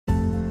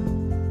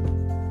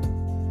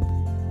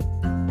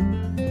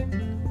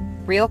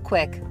Real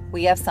quick,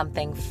 we have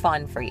something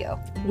fun for you.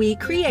 We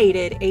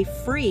created a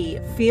free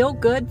Feel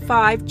Good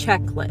 5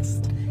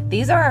 checklist.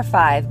 These are our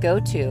 5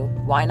 go-to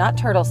why not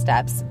turtle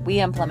steps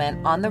we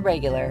implement on the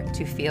regular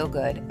to feel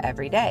good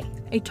every day.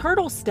 A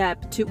turtle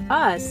step to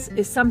us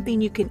is something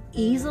you can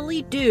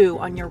easily do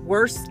on your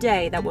worst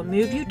day that will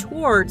move you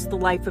towards the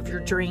life of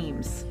your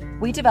dreams.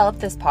 We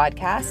developed this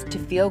podcast to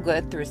feel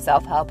good through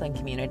self-help and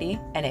community,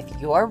 and if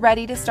you're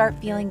ready to start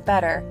feeling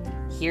better,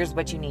 here's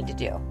what you need to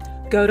do.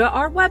 Go to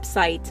our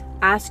website,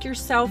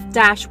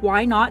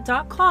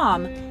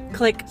 askyourself-whynot.com,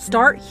 click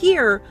Start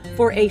Here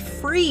for a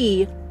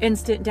free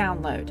instant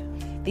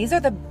download. These are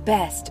the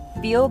best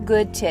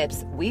feel-good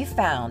tips we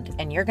found,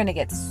 and you're going to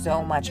get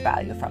so much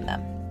value from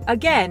them.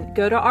 Again,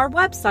 go to our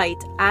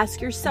website,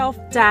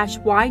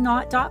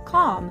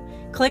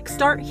 askyourself-whynot.com, click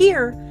Start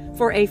Here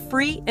for a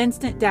free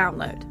instant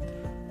download.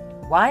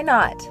 Why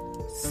not?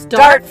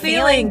 Start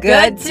feeling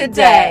good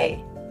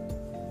today.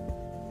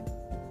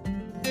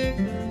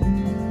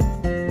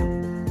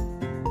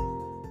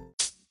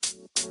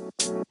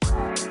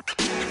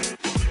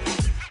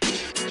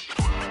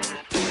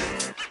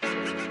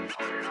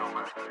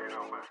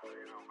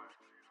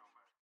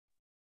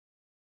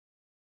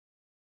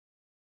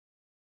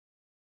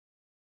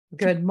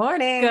 Good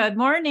morning. Good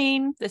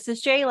morning. This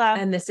is Jayla.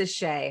 And this is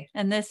Shay.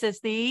 And this is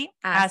the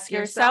Ask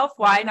Yourself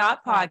Why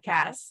Not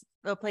podcast.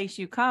 The place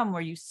you come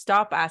where you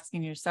stop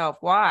asking yourself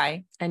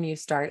why. And you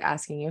start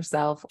asking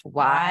yourself,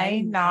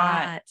 why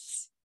not?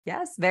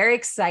 Yes, very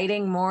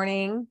exciting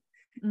morning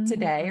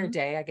today or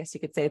day. I guess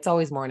you could say it's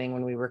always morning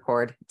when we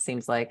record, it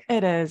seems like.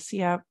 It is.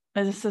 Yep.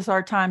 This is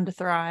our time to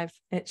thrive.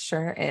 It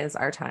sure is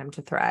our time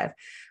to thrive.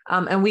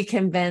 And we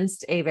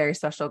convinced a very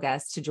special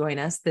guest to join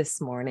us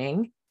this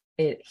morning.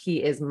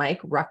 He is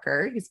Mike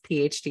Rucker. He's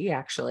PhD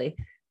actually.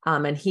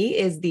 And he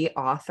is the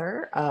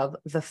author of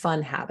The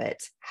Fun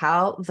Habit,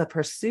 How the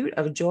Pursuit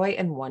of Joy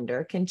and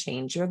Wonder Can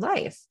Change Your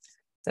Life.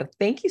 So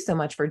thank you so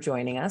much for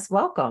joining us.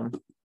 Welcome.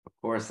 Of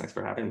course. Thanks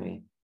for having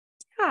me.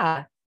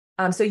 Yeah.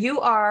 So you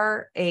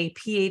are a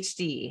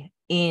PhD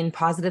in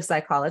positive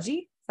psychology.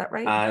 Is that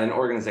right? In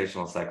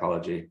organizational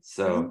psychology.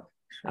 So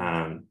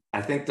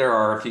I think there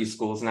are a few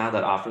schools now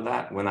that offer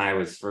that. When I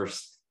was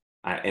first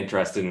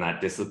interested in that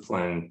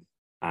discipline,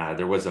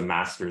 there was a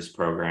master's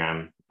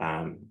program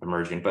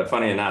emerging, but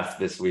funny enough,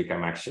 this week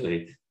I'm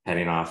actually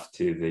heading off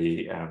to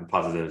the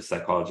positive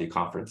psychology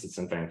conference. It's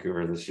in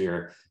Vancouver this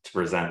year to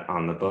present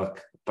on the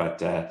book.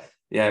 But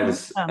it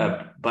was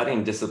a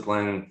budding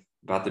discipline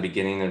about the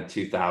beginning of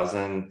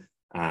 2000.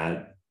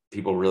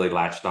 People really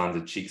latched on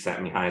to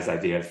Csikszentmihalyi's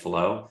idea of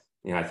flow.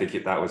 I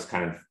think that was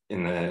kind of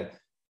in the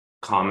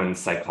common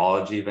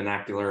psychology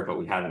vernacular, but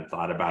we hadn't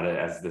thought about it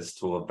as this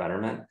tool of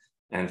betterment.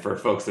 And for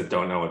folks that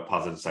don't know what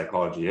positive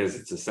psychology is,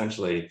 it's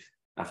essentially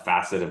a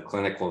facet of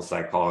clinical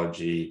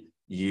psychology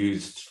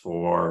used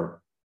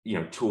for,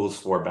 tools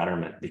for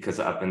betterment, because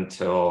up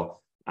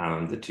until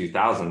the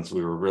 2000s,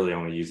 we were really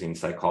only using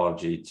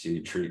psychology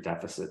to treat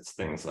deficits,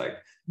 things like,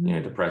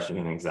 depression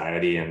and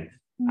anxiety. And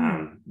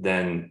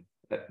then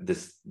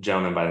this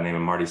gentleman by the name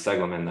of Marty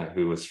Seligman,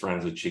 who was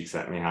friends with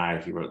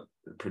Csikszentmihalyi, he wrote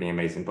a pretty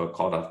amazing book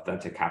called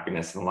Authentic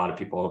Happiness. And a lot of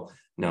people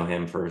know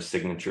him for his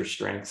signature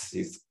strengths.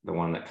 He's the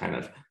one that kind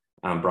of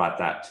brought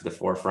that to the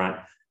forefront,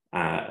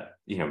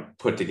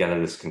 put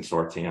together this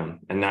consortium.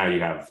 And now you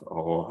have a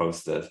whole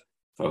host of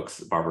folks,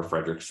 Barbara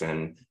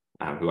Fredrickson,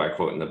 who I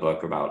quote in the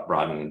book about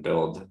broaden and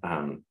build.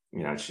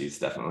 She's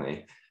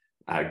definitely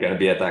going to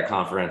be at that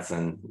conference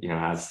and,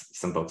 has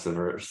some books of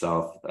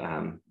herself.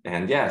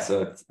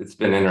 So it's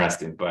been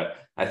interesting, but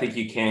I think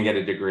you can get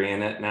a degree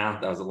in it now.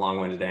 That was a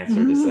long-winded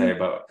answer to say,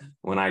 but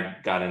when I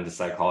got into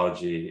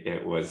psychology,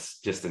 it was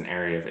just an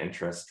area of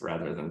interest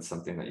rather than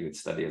something that you would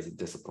study as a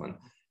discipline.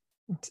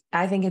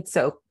 I think it's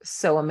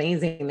so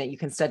amazing that you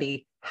can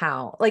study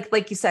how,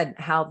 like you said,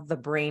 how the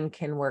brain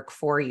can work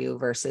for you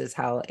versus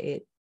how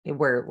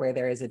where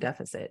there is a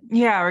deficit.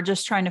 Yeah. Or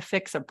just trying to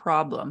fix a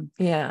problem.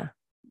 Yeah.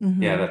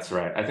 Mm-hmm. Yeah, that's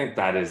right. I think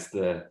that is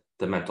the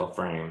mental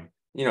frame.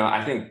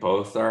 I think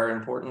both are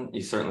important.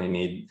 You certainly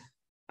need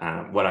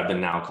what I've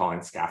been now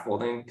calling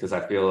scaffolding, because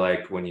I feel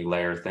like when you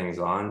layer things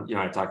on,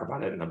 I talk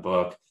about it in the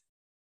book,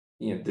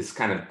 this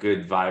kind of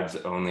good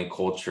vibes only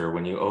culture,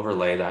 when you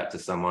overlay that to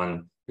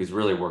someone who's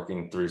really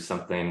working through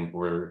something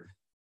where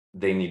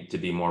they need to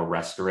be more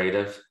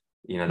restorative,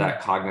 that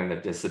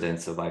cognitive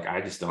dissonance of like,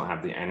 I just don't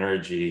have the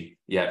energy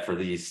yet for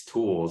these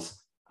tools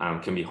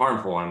can be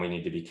harmful, and we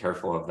need to be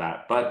careful of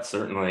that. But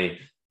certainly,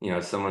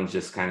 someone's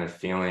just kind of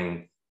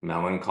feeling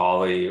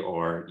melancholy,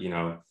 or,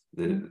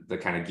 the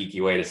kind of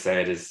geeky way to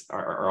say it is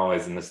are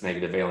always in this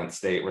negative valent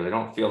state where they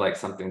don't feel like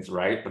something's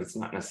right, but it's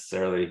not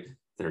necessarily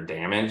they're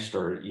damaged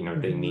or,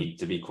 they need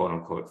to be quote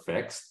unquote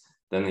fixed.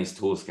 Then these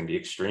tools can be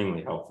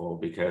extremely helpful,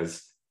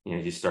 because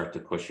you start to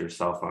push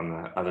yourself on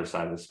the other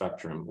side of the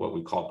spectrum, what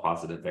we call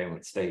positive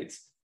valent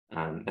states.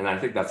 And I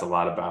think that's a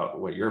lot about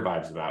what your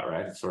vibe's about,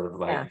 right? It's sort of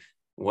like,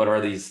 what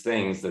are these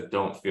things that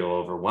don't feel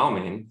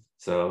overwhelming?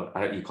 So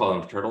you call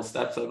them turtle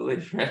steps, I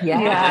believe, right?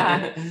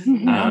 Yeah.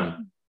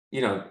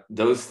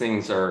 those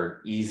things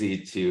are easy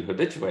to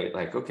habituate.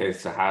 Like, okay,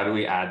 so how do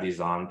we add these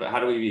on? But how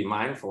do we be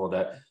mindful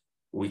that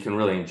we can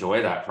really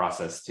enjoy that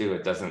process too?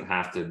 It doesn't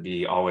have to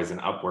be always an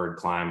upward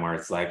climb where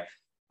it's like,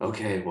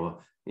 okay,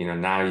 well,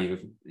 now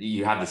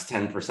you have this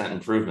 10%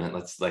 improvement.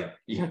 Let's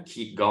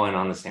keep going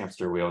on this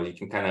hamster wheel. You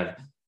can kind of,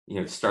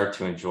 start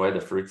to enjoy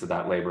the fruits of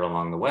that labor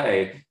along the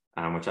way,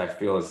 which I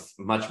feel is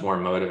much more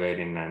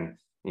motivating than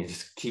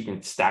just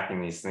keeping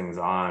stacking these things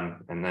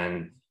on. And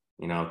then,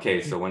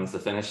 okay, so when's the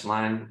finish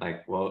line?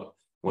 Like, well,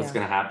 what's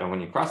going to happen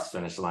when you cross the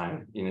finish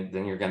line?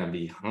 Then you're going to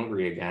be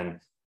hungry again.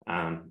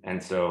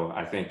 And so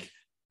I think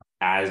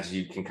as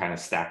you can kind of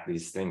stack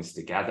these things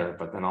together,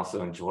 but then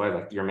also enjoy,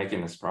 like, you're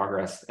making this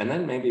progress, and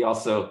then maybe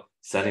also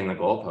setting the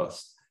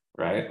goalpost,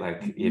 right?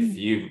 Like, if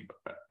you've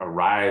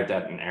arrived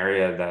at an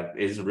area that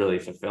is really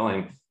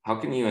fulfilling, how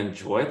can you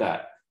enjoy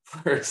that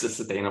for a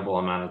sustainable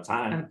amount of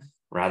time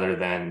rather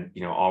than,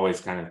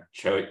 always kind of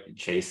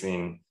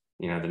chasing,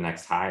 the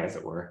next high, as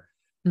it were.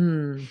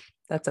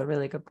 That's a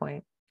really good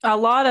point. A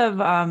lot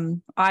of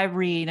I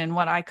read, and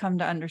what I come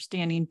to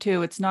understanding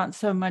too, it's not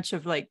so much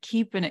of like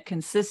keeping it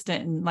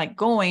consistent and like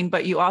going,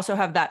 but you also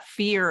have that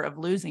fear of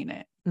losing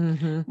it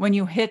when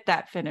you hit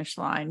that finish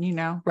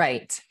line,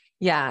 Right.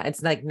 Yeah.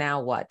 It's like,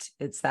 now what?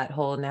 It's that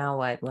whole now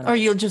what? Or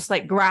you'll just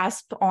like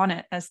grasp on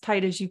it as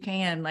tight as you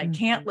can, like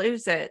can't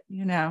lose it,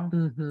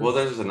 Well,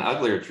 there's an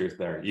uglier truth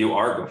there. You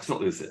are going to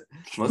lose it.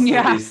 Most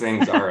of these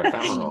things are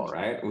ephemeral,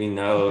 right? We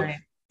know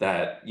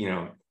that,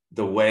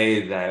 the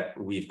way that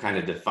we've kind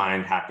of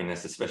defined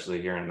happiness,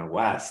 especially here in the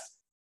West,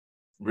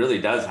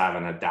 really does have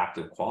an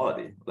adaptive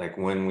quality. Like,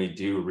 when we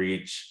do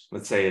reach,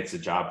 let's say it's a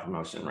job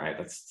promotion, right?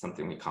 That's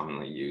something we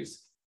commonly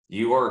use.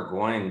 You are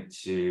going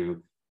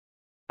to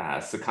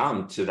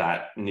succumb to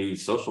that new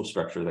social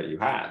structure that you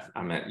have.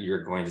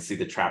 You're going to see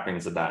the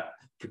trappings of that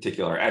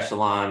particular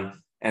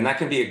echelon, and that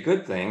can be a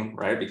good thing,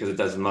 right? Because it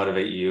does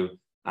motivate you.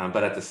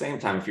 But at the same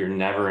time, if you're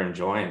never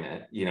enjoying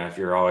it, if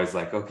you're always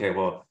like, okay,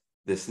 well,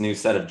 this new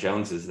set of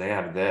Joneses, they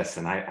have this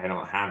and I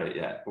don't have it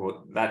yet.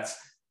 Well, that's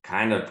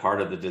kind of part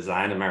of the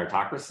design of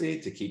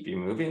meritocracy, to keep you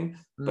moving.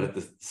 But at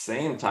the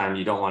same time,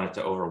 you don't want it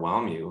to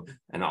overwhelm you,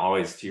 and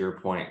always, to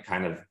your point,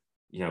 kind of,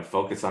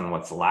 focus on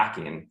what's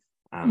lacking,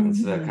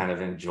 instead of kind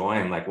of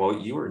enjoying, like, well,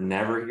 you were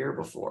never here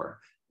before,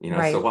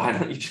 so why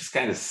don't you just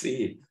kind of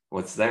see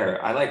what's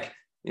there? I like,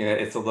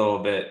 it's a little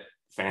bit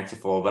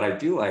fanciful, but I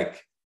do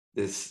like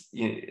this,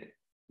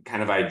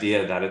 kind of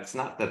idea that it's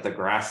not that the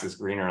grass is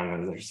greener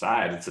on the other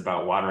side. It's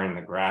about watering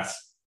the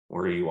grass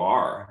where you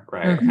are,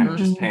 right? Kind of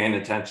just paying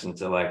attention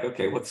to, like,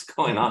 okay, what's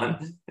going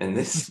on in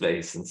this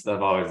space, instead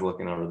of always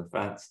looking over the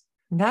fence.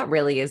 That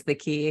really is the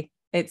key.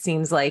 It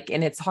seems like,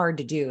 and it's hard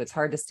to do. It's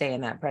hard to stay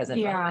in that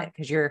present moment,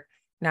 because you're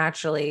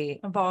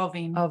naturally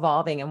evolving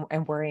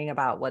and worrying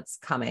about what's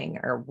coming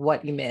or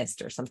what you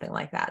missed or something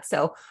like that.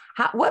 So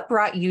what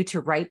brought you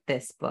to write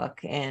this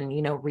book and,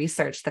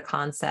 research the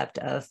concept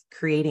of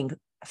creating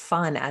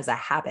fun as a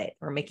habit,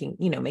 or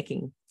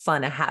making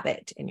fun a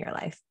habit in your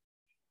life?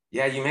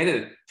 Yeah, you made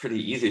it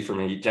pretty easy for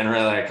me.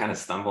 Generally, I kind of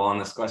stumble on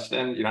this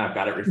question. I've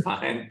got it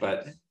refined,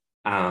 but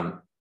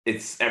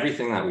it's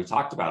everything that we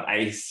talked about.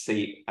 I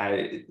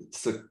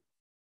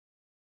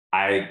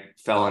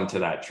fell into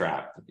that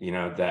trap,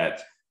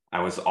 that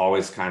I was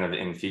always kind of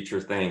in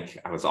feature think.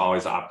 I was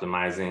always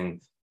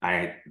optimizing.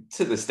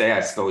 To this day,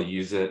 I still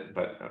use it,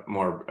 but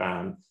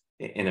more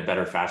in a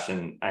better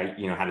fashion. I,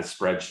 had a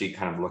spreadsheet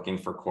kind of looking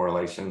for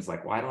correlations,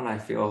 like, why don't I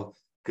feel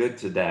good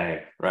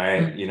today?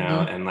 Right.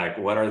 And like,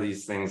 what are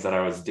these things that I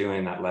was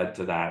doing that led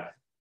to that?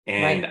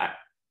 And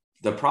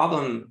the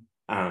problem,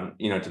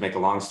 to make a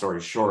long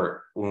story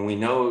short, when we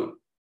know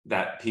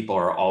that people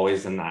are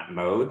always in that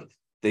mode,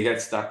 they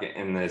get stuck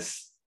in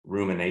this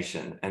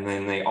rumination. And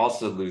then they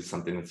also lose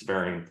something that's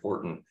very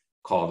important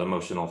called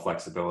emotional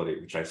flexibility,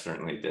 which I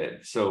certainly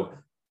did. So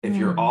if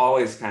you're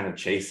always kind of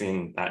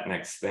chasing that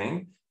next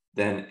thing,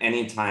 then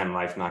anytime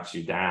life knocks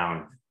you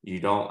down, you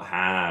don't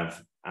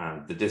have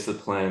the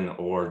discipline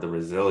or the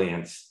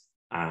resilience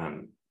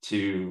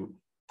to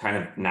kind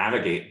of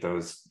navigate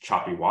those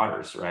choppy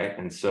waters, right?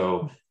 And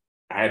so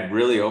I had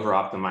really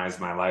over-optimized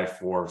my life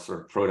for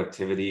sort of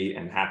productivity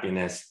and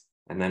happiness.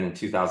 And then in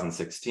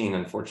 2016,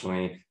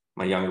 unfortunately,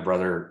 my younger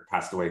brother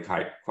passed away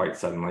quite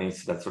suddenly.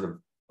 So that sort of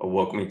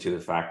awoke me to the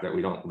fact that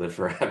we don't live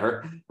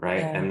forever, right?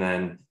 Yeah. And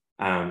then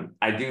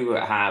I do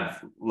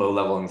have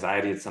low-level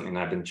anxiety. It's something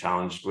I've been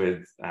challenged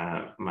with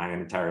my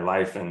entire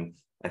life. And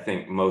I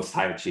think most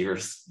high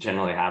achievers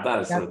generally have that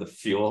as sort of the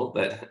fuel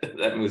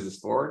that moves us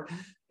forward.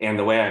 And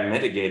the way I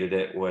mitigated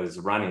it was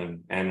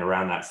running. And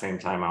around that same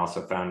time, I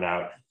also found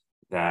out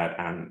that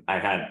I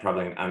had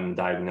probably an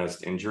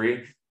undiagnosed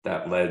injury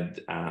that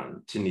led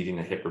to needing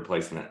a hip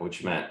replacement,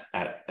 which meant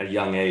at a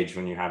young age,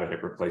 when you have a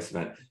hip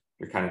replacement,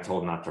 you're kind of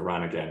told not to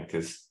run again,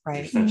 because you're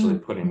essentially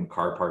putting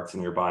car parts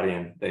in your body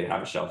and they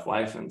have a shelf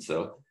life. And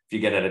so if you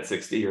get it at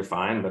 60, you're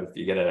fine. But if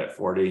you get it at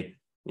 40,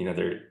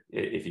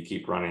 if you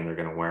keep running, they're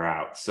going to wear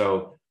out.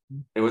 So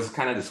it was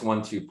kind of this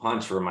 1-2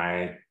 punch where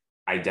my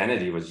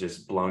identity was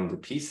just blown to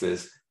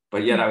pieces,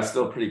 but yet I was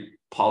still pretty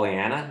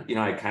Pollyanna.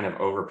 I kind of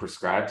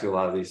overprescribed to a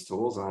lot of these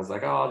tools, and I was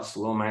like, oh, I'll just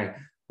will my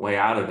way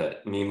out of it.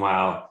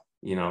 Meanwhile,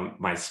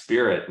 my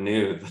spirit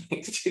knew,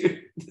 like,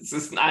 dude, this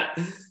is not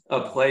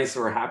a place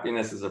where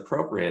happiness is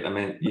appropriate. I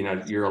mean,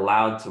 you're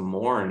allowed to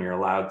mourn, you're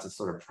allowed to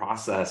sort of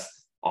process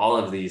all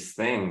of these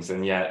things.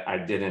 And yet I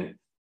didn't,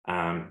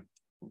 I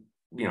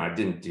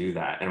didn't do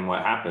that. And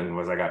what happened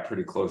was I got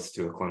pretty close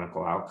to a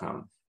clinical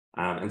outcome.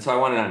 And so I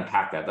wanted to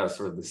unpack that. That was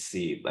sort of the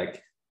seed.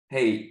 Like,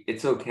 hey,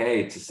 it's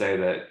okay to say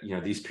that,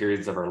 these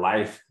periods of our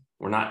life,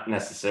 we're not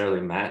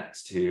necessarily meant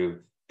to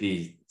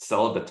be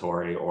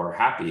celebratory or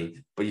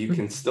happy, but you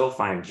can still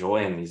find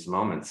joy in these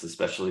moments,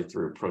 especially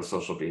through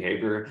pro-social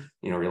behavior,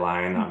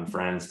 relying on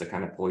friends to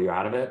kind of pull you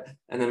out of it,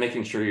 and then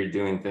making sure you're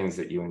doing things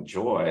that you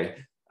enjoy,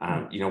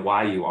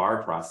 while you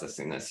are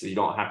processing this. So you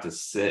don't have to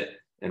sit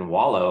and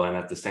wallow, and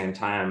at the same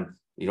time,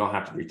 you don't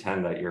have to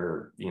pretend that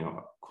you're,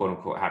 quote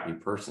unquote happy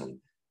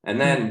person.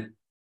 And then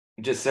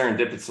just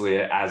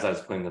serendipitously, as I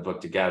was putting the book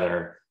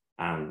together,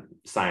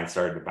 science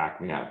started to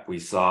back me up. We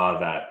saw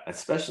that,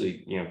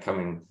 especially,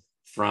 coming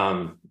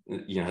from,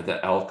 the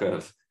ilk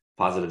of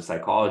positive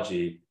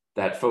psychology,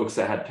 that folks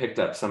that had picked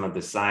up some of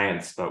the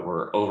science, but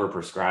were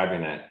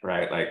over-prescribing it,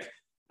 right? Like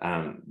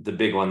the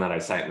big one that I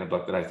cite in the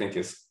book that I think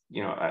is,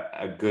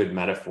 a good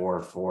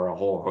metaphor for a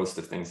whole host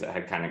of things that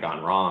had kind of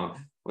gone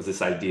wrong, was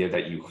this idea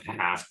that you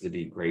have to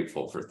be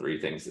grateful for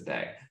 3 things a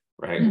day,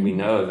 right? We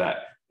know that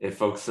if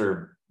folks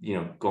are,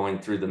 going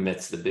through the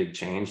midst of big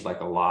change,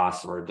 like a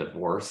loss or a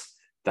divorce,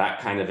 that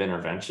kind of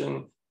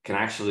intervention can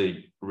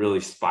actually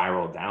really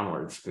spiral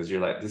downwards, because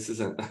you're like, this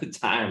isn't a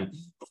time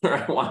where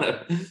I want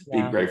to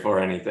be grateful or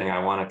anything.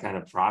 I want to kind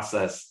of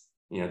process,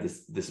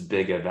 this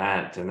big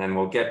event, and then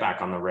we'll get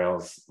back on the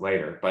rails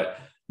later. But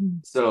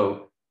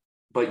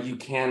but you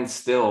can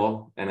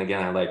still, and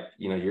again, I like,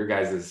 your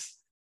guys's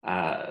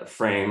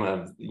frame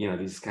of,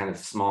 these kind of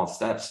small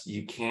steps,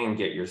 you can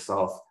get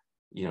yourself,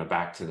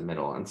 back to the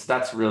middle. And so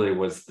that's really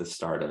was the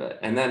start of it.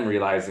 And then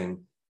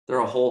realizing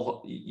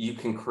you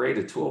can create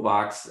a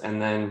toolbox,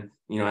 and then,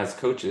 as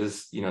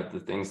coaches,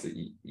 the things that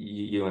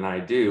you and I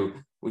do,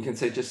 we can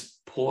say,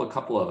 just pull a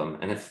couple of them.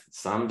 And if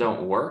some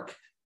don't work,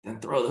 then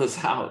throw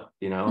those out,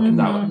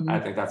 and I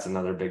think that's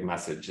another big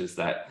message, is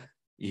that,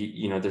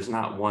 there's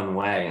not one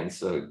way. And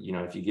so,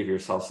 if you give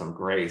yourself some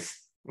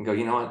grace and go,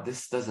 what,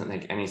 this doesn't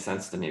make any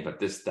sense to me, but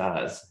this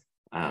does,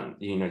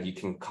 you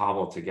can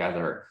cobble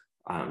together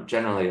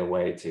generally a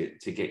way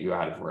to get you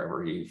out of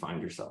wherever you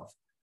find yourself.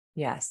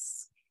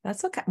 Yes.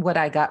 That's what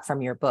I got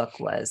from your book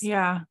was, you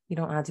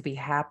don't have to be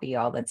happy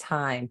all the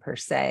time per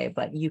se,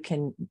 but you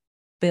can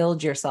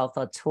build yourself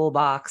a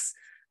toolbox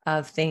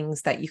of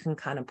things that you can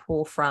kind of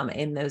pull from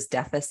in those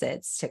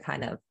deficits to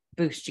kind of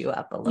boost you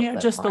up a little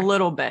bit. Just more. A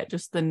little bit,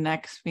 just the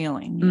next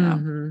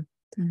feeling.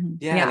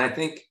 Yeah. And I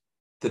think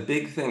the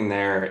big thing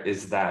there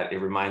is that it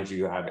reminds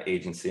you have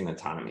agency and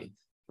autonomy,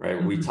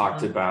 right? We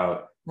talked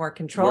about more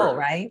control,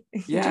 right?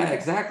 Yeah,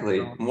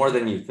 exactly. More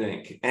than you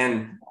think.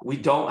 And we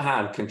don't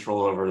have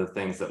control over the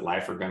things that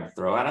life are going to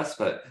throw at us,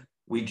 but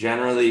we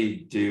generally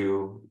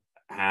do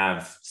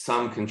have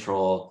some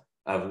control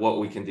of what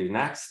we can do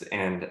next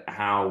and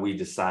how we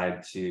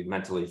decide to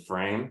mentally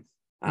frame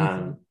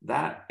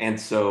that. And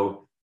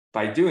so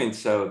by doing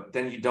so,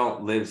 then you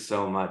don't live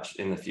so much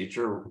in the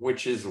future,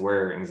 which is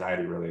where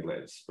anxiety really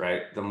lives,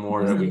 right? The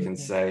more that we can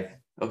say,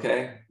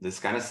 okay, this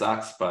kind of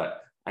sucks,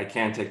 but I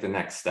can take the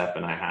next step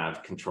and I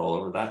have control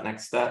over that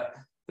next step,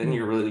 then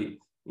you're really,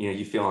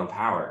 you feel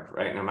empowered,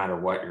 right? No matter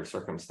what your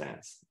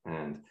circumstance.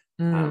 And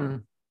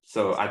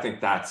so I think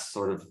that's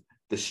sort of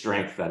the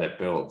strength that it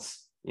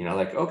builds,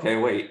 like, okay,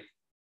 wait,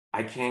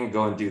 I can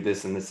go and do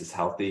this, and this is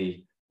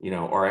healthy,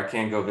 or I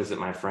can go visit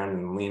my friend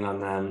and lean on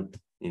them,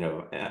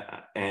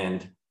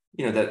 and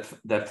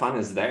that fun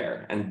is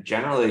there. And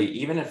generally,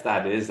 even if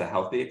that is a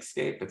healthy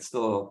escape, it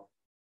still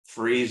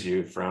frees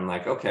you from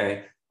like,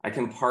 okay, I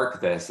can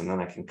park this and then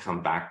I can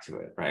come back to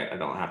it, right? I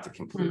don't have to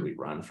completely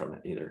run from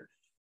it either.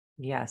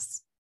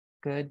 Yes.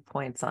 Good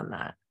points on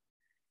that.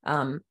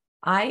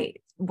 I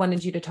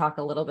wanted you to talk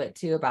a little bit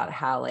too about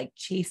how like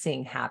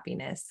chasing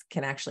happiness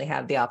can actually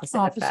have the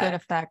opposite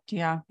effect.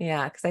 Yeah.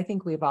 Yeah. Cause I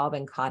think we've all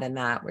been caught in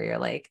that where you're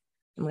like,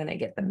 I'm going to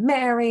get the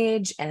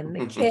marriage and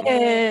the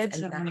kids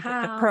and the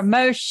house, the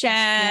promotion,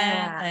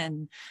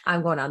 and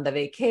I'm going on the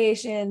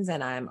vacations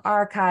and I'm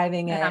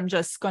archiving it. I'm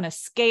just going to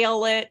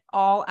scale it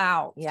all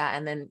out. Yeah.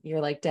 And then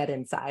you're like dead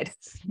inside.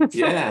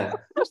 Yeah.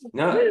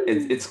 No,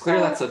 it's clear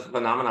that's a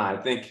phenomenon.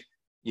 I think,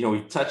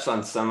 we touched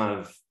on some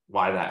of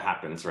why that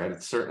happens, right?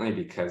 It's certainly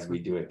because we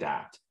do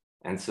adapt.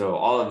 And so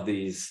all of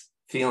these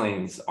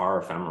feelings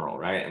are ephemeral,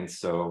 right? And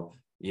so,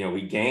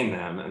 we gain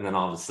them, and then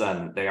all of a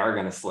sudden they are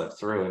going to slip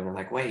through, and we're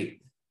like,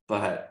 wait,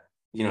 but,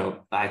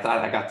 I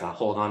thought I got to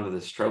hold on to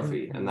this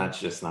trophy, and that's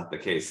just not the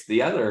case.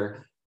 The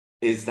other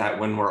is that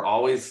when we're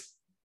always,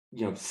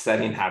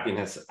 setting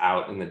happiness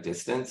out in the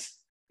distance,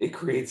 it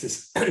creates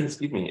this,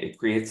 it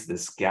creates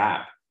this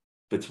gap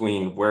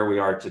between where we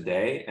are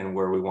today and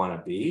where we want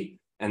to be.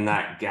 And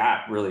that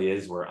gap really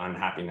is where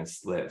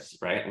unhappiness lives,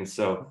 right? And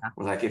so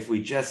we're like, if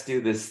we just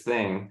do this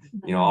thing,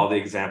 all the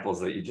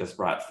examples that you just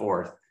brought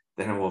forth,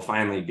 then it will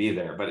finally be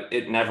there, but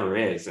it never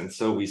is. And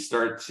so we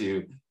start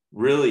to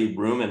really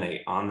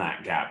ruminate on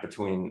that gap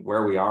between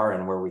where we are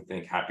and where we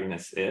think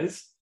happiness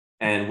is.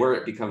 And where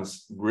it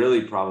becomes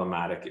really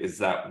problematic is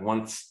that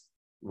once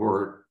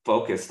we're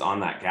focused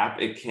on that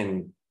gap, it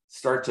can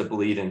start to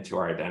bleed into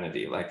our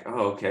identity. Like,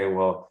 oh, okay,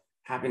 well,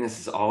 happiness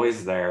is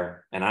always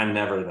there and I'm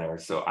never there,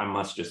 so I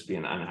must just be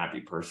an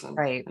unhappy person.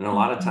 Right. And a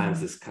lot of times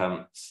this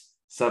comes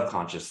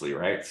subconsciously,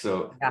 right?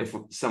 So if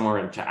someone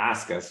were to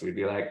ask us, we'd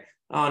be like,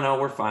 oh no,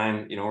 we're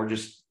fine, we're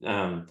just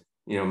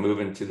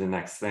moving to the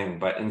next thing.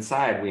 But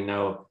inside we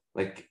know,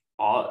 like,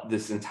 all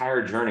this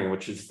entire journey,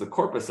 which is the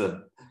corpus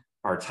of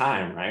our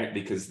time, right?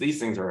 Because these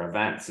things are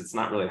events, it's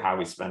not really how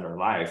we spend our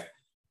life.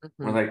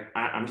 We're like,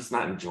 I'm just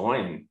not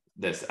enjoying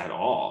this at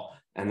all.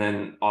 And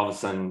then all of a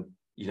sudden,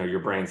 your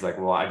brain's like,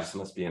 well, I just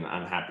must be an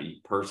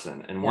unhappy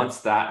person. And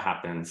once that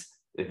happens,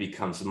 it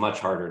becomes much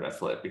harder to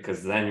flip,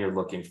 because then you're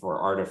looking for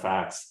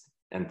artifacts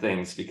and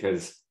things,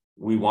 because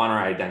we want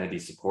our identity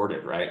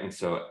supported, right? And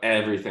so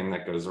everything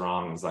that goes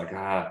wrong is like,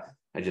 I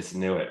just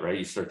knew it, right?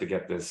 You start to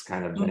get this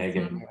kind of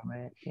negative.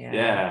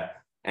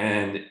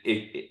 And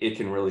it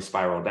can really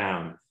spiral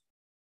down.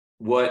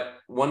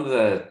 One of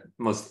the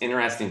most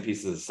interesting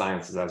pieces of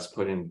science as I was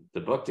putting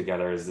the book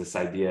together is this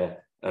idea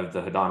of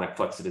the hedonic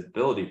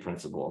flexibility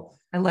principle.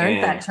 I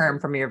learned that term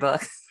from your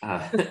book.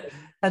 And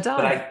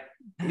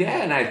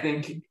I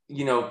think,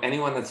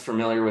 anyone that's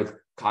familiar with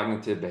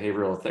cognitive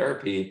behavioral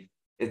therapy,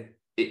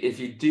 if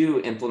you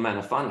do implement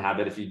a fun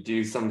habit, if you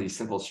do some of these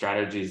simple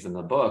strategies in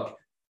the book,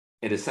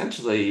 it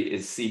essentially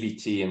is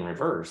CBT in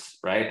reverse,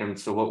 right? And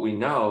so what we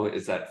know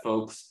is that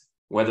folks,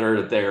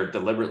 whether they're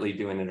deliberately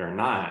doing it or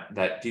not,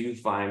 that do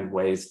find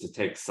ways to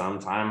take some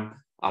time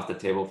off the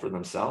table for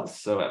themselves.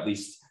 So at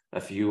least a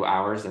few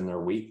hours in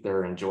their week,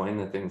 they're enjoying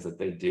the things that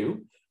they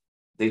do.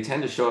 They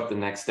tend to show up the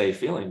next day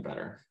feeling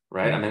better,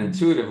 right? I mean,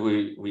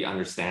 intuitively, we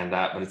understand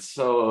that, but it's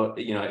so,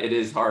 it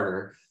is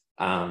harder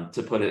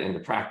to put it into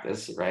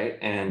practice, right?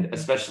 And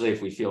especially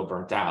if we feel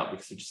burnt out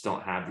because we just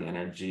don't have the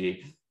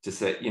energy to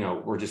say,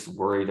 we're just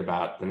worried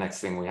about the next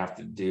thing we have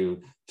to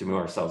do to move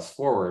ourselves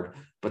forward.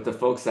 But the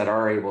folks that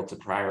are able to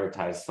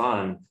prioritize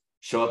fun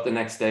show up the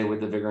next day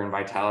with the vigor and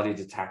vitality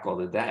to tackle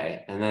the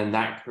day. And then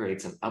that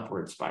creates an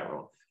upward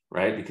spiral,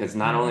 right? Because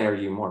not only are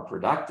you more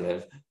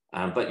productive,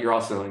 but you're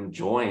also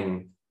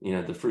enjoying,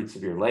 the fruits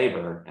of your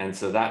labor. And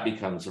so that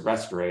becomes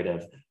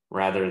restorative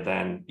rather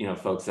than,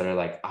 folks that are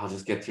like, I'll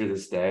just get through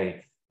this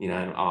day, and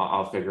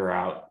I'll figure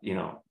out,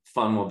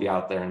 fun will be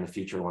out there in the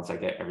future once I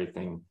get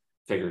everything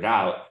figured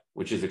out,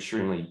 which is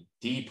extremely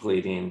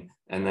depleting.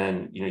 And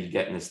then, you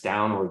get in this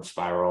downward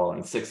spiral,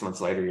 and 6 months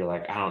later, you're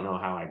like, I don't know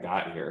how I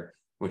got here,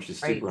 which is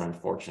super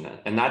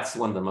unfortunate. And that's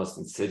one of the most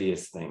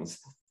insidious things,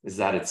 is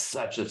that it's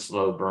such a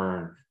slow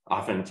burn.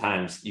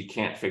 Oftentimes you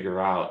can't figure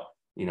out,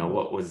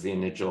 what was the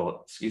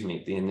initial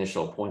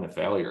point of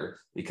failure,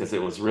 because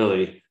it was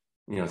really,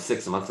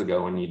 6 months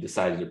ago when you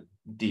decided to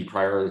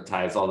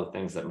deprioritize all the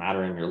things that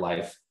matter in your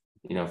life,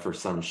 for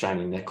some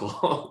shiny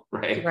nickel,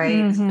 right?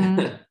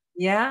 Right.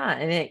 Yeah.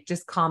 And it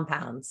just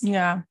compounds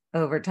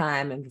over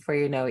time. And before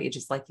you know it, you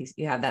just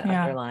you have that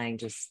underlying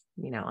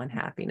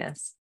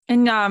unhappiness.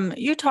 And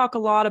you talk a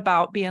lot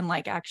about being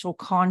like actual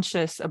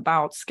conscious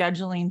about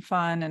scheduling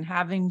fun and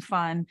having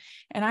fun.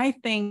 And I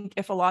think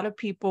if a lot of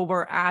people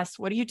were asked,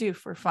 what do you do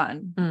for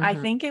fun? I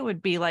think it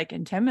would be like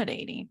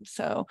intimidating.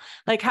 So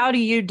like, how do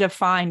you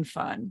define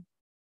fun?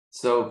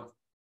 So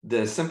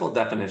the simple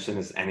definition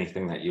is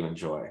anything that you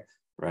enjoy,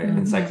 right?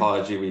 In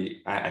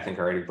psychology, I think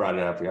I already brought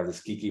it up. We have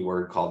this geeky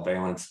word called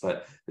valence,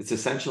 but it's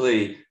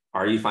essentially,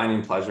 are you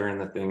finding pleasure in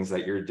the things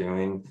that you're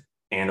doing?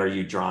 And are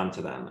you drawn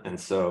to them? And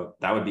so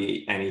that would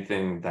be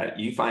anything that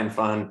you find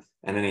fun,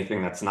 and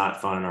anything that's not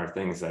fun are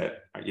things that,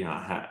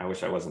 I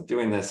wish I wasn't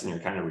doing this, and you're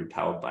kind of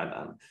repelled by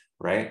them,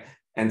 right?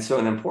 And so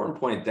an important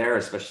point there,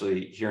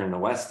 especially here in the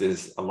West,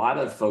 is a lot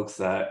of folks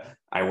that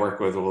I work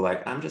with will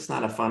like, I'm just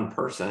not a fun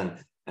person.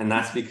 And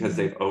that's because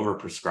they've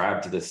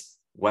overprescribed to this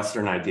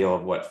Western ideal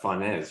of what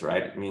fun is,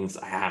 right? It means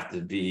I have to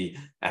be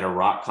at a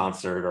rock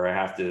concert, or I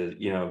have to,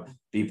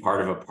 be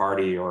part of a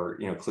party, or,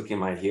 clicking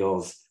my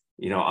heels,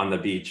 on the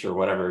beach, or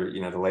whatever,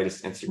 the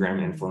latest Instagram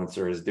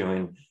influencer is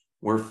doing.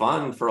 Where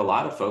fun for a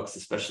lot of folks,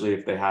 especially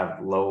if they have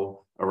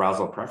low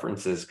arousal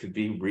preferences, could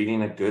be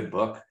reading a good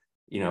book,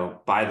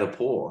 by the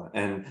pool.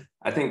 And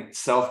I think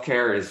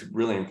self-care is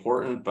really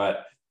important,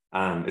 but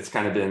it's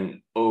kind of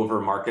been over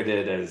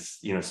marketed as,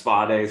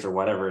 spa days or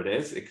whatever it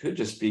is. It could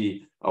just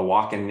be a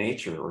walk in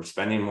nature, or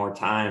spending more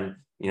time,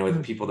 with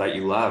the people that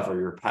you love, or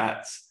your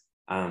pets.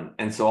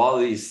 And so all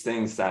of these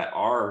things that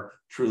are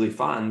truly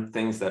fun,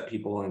 things that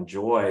people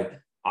enjoy,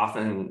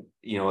 often,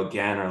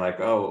 again, are like,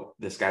 oh,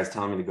 this guy's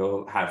telling me to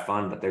go have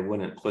fun, but they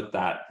wouldn't put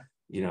that,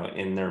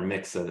 in their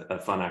mix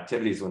of fun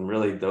activities, when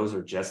really those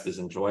are just as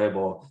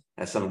enjoyable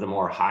as some of the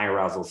more high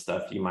arousal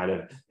stuff you might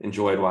have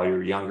enjoyed while you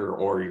were younger,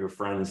 or your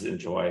friends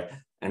enjoy.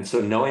 And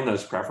so knowing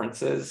those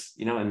preferences,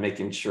 and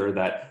making sure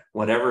that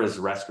whatever is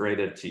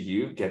restorative to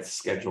you gets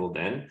scheduled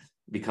in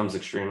becomes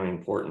extremely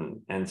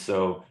important. And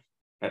so,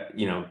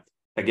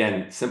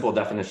 again, simple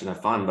definition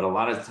of fun, but a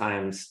lot of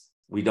times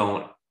we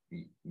don't,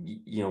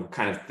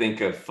 kind of think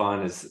of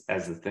fun as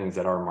the things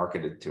that are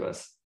marketed to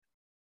us.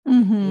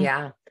 Mm-hmm.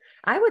 Yeah.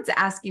 I would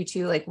ask you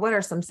too, like, what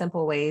are some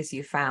simple ways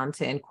you found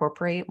to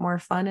incorporate more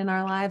fun in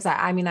our lives?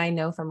 I mean, I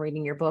know from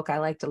reading your book, I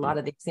liked a lot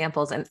of the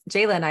examples, and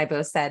Jayla and I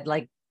both said,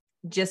 like,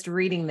 just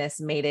reading this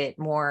made it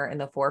more in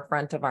the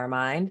forefront of our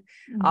mind.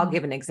 Mm-hmm. I'll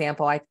give an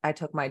example. I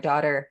took my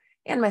daughter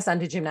and my son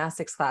to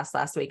gymnastics class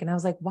last week, and I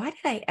was like, why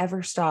did I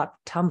ever stop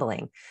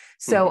tumbling?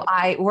 So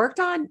I worked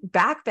on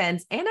back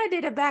bends and I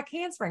did a back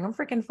handspring. I'm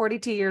freaking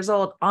 42 years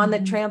old on the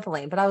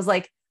trampoline, but I was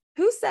like,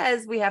 who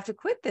says we have to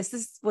quit this?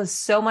 This was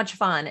so much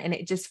fun. And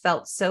it just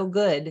felt so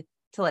good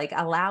to like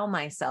allow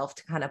myself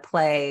to kind of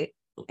play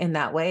in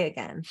that way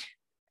again.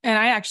 And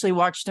I actually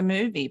watched a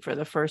movie for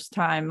the first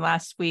time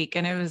last week.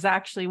 And it was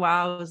actually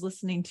while I was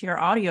listening to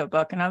your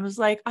audiobook. And I was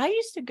like, I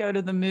used to go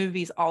to the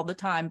movies all the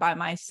time by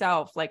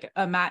myself, like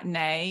a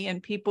matinee.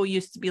 And people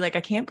used to be like, I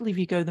can't believe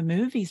you go to the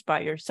movies by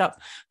yourself.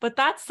 But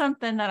that's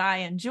something that I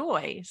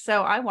enjoy.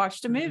 So I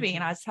watched a movie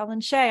and I was telling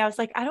Shay, I was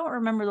like, I don't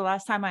remember the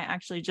last time I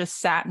actually just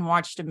sat and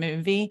watched a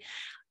movie.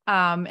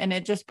 And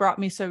it just brought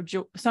me so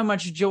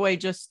much joy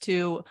just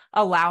to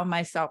allow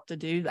myself to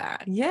do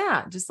that.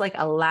 Yeah. Just like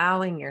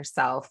allowing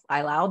yourself. I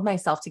allowed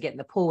myself to get in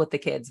the pool with the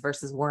kids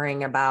versus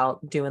worrying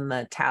about doing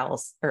the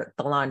towels or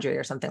the laundry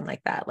or something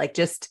like that. Like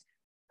just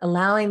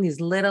allowing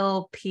these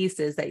little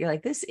pieces that you're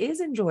like, this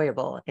is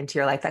enjoyable into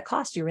your life that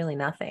cost you really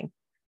nothing.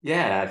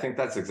 Yeah, I think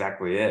that's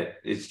exactly it.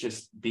 It's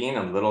just being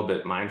a little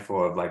bit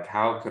mindful of like,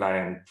 how could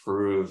I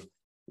improve,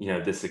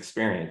 this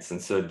experience?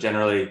 And so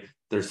generally,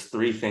 there's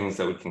three things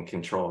that we can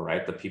control,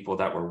 right? The people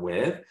that we're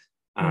with,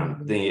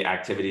 the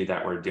activity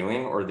that we're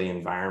doing, or the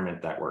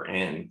environment that we're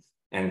in.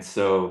 And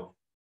so,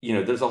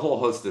 there's a whole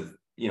host of,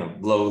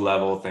 low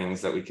level things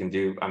that we can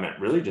do. I mean,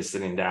 really just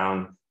sitting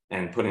down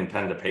and putting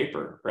pen to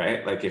paper,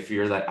 right? Like if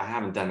you're like, I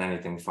haven't done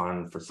anything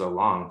fun for so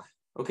long.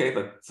 Okay,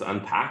 let's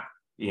unpack,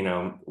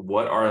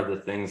 what are the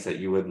things that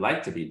you would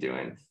like to be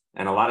doing?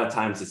 And a lot of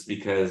times it's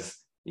because,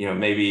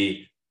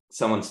 maybe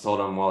someone's told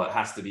them, well, it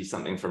has to be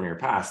something from your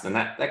past. And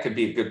that could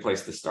be a good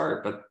place to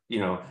start. But,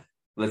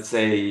 let's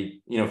say,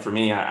 for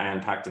me, I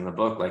unpacked in the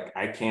book, like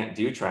I can't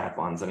do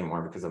triathlons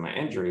anymore because of my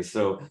injury.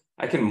 So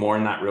I can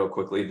mourn that real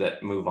quickly,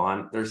 that move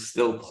on. There's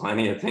still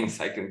plenty of things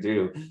I can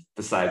do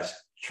besides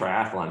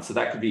triathlon. So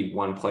that could be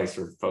one place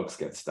where folks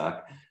get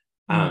stuck.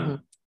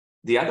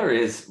 The other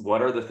is,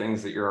 what are the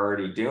things that you're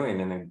already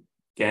doing? And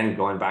again,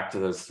 going back to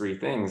those three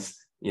things,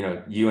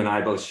 you and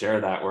I both share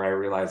that, where I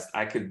realized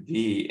I could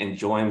be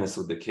enjoying this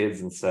with the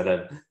kids instead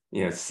of,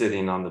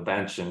 sitting on the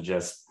bench and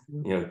just,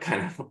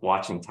 kind of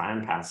watching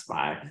time pass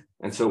by.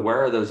 And so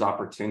where are those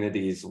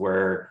opportunities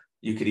where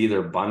you could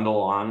either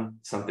bundle on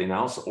something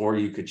else, or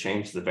you could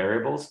change the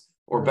variables,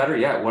 or better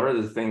yet, what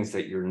are the things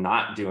that you're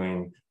not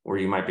doing where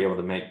you might be able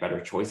to make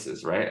better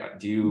choices, right?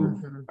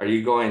 Are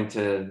you going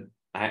to,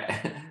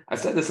 I've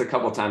said this a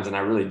couple of times and I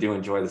really do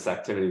enjoy this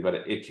activity, but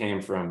it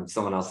came from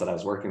someone else that I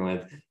was working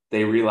with.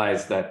 They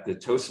realized that the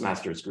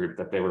Toastmasters group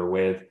that they were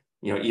with,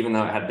 even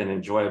though it had been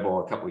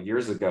enjoyable a couple of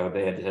years ago,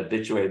 they had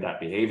habituated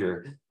that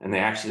behavior and they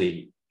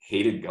actually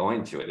hated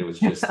going to it. It was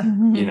just,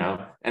 and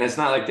it's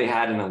not like they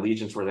had an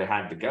allegiance where they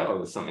had to go. It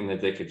was something that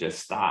they could just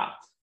stop.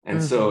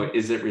 And so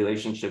is it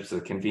relationships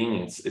of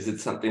convenience? Is it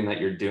something that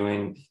you're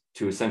doing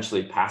to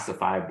essentially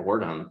pacify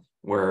boredom,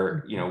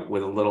 where,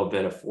 with a little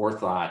bit of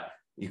forethought,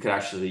 you could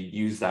actually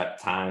use that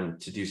time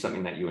to do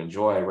something that you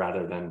enjoy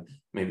rather than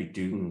maybe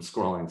doom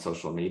scrolling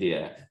social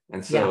media.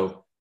 And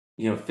so,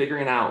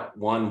 figuring out,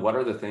 one, what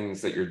are the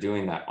things that you're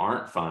doing that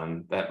aren't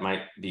fun that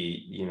might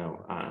be,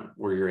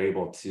 where you're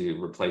able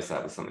to replace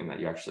that with something that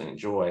you actually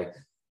enjoy.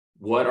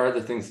 What are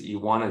the things that you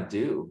want to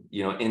do,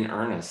 in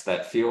earnest,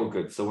 that feel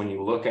good? So when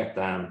you look at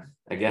them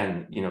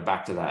again,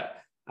 back to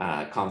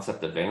that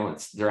concept of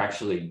valence, they're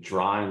actually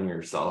drawing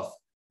yourself,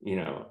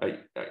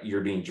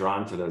 you're being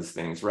drawn to those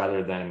things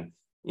rather than,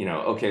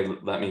 okay,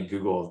 let me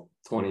Google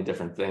 20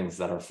 different things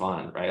that are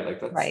fun, right? Like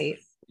that's right.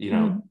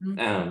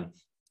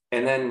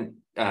 And then,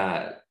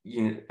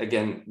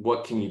 again,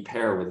 what can you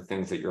pair with the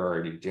things that you're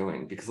already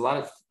doing? Because a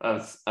lot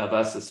of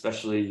us,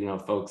 especially,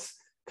 folks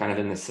kind of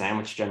in the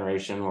sandwich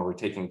generation where we're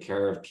taking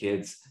care of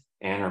kids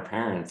and our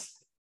parents,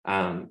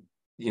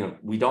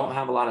 we don't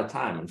have a lot of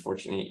time.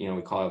 Unfortunately,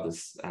 we call it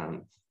this,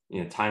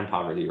 time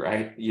poverty,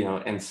 right?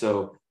 And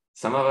so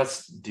some of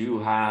us do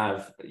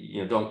have,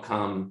 don't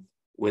come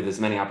with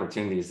as many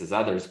opportunities as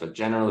others, but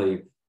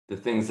generally the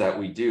things that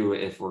we do,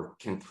 if we're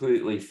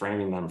completely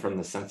framing them from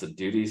the sense of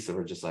duty, so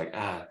we're just like,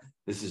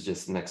 this is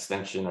just an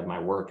extension of my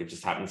work, it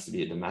just happens to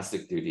be a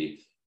domestic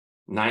duty,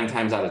 9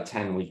 times out of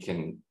 10 we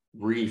can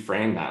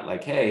reframe that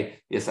like, hey,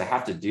 yes, I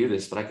have to do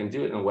this, but I can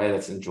do it in a way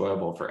that's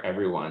enjoyable for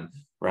everyone,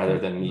 rather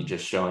than me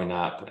just showing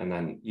up and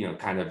then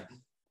kind of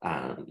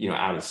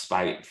out of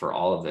spite for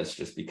all of this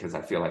just because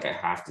I feel like I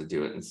have to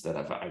do it instead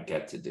of I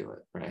get to do it,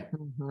 right?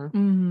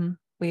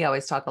 We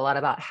always talk a lot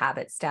about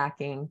habit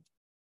stacking,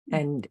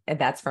 and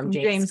that's from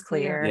James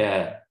Clear.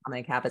 Yeah.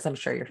 Atomic Habits. I'm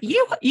sure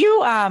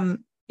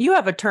you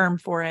have a term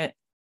for it.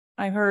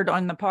 I heard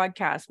on the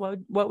podcast.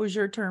 What was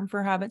your term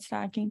for habit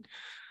stacking?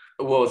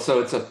 Well, so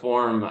it's a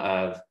form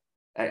of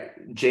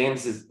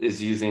James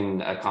is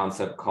using a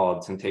concept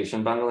called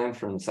temptation bundling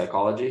from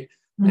psychology.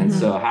 And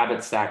so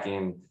habit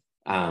stacking,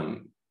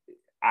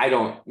 I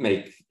don't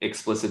make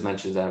explicit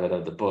mentions of it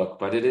of the book,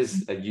 but it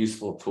is a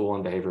useful tool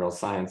in behavioral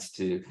science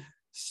to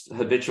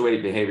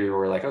habituate behavior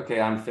where like,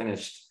 okay, I'm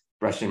finished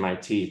brushing my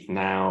teeth.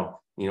 Now,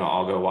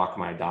 I'll go walk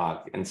my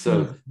dog. And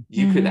so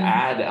you could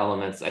add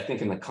elements, I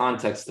think in the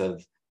context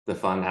of the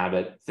fun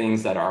habit,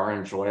 things that are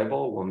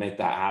enjoyable will make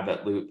that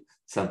habit loop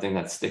something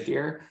that's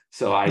stickier.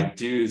 So I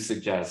do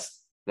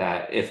suggest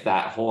that if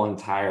that whole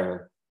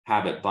entire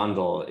habit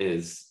bundle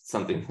is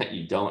something that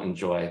you don't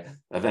enjoy,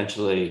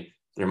 eventually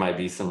there might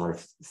be some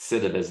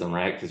recidivism,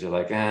 right? Because you're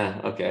like,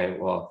 okay,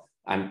 well,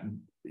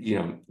 I'm,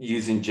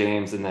 using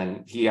James, and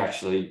then he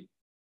actually,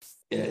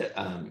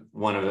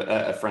 one of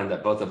a friend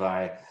that both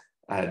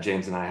of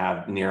James and I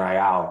have, Nir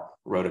Eyal,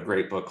 wrote a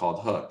great book called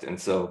Hooked. And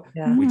so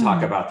we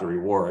talk about the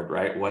reward,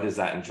 right? What is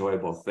that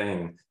enjoyable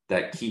thing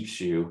that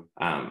keeps you,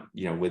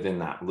 within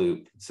that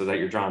loop so that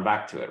you're drawn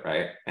back to it,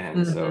 right?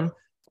 And so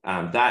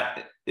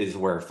that is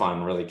where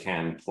fun really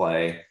can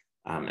play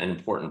an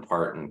important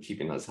part in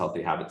keeping those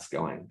healthy habits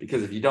going.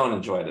 Because if you don't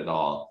enjoy it at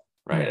all,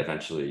 right,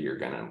 eventually you're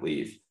going to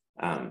leave.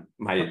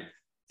 My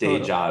day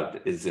job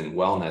is in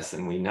wellness,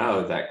 and we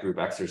know that group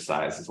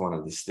exercise is one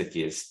of the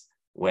stickiest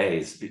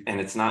ways. And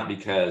it's not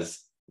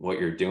because what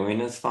you're doing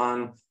is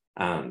fun.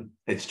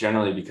 It's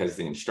generally because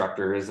the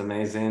instructor is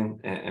amazing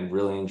and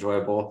really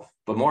enjoyable.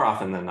 But more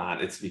often than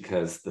not, it's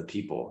because the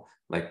people,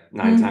 like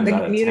 9 times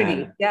out of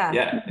 10.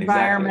 Yeah,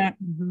 Environment.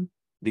 Exactly.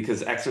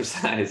 Because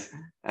exercise,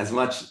 as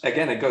much,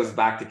 again, it goes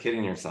back to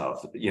kidding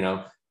yourself.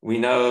 We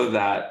know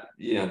that,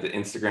 the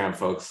Instagram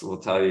folks will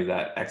tell you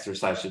that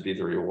exercise should be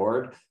the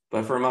reward.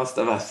 But for most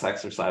of us,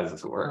 exercise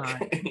is work.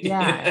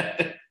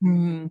 Yeah.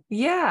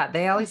 Yeah,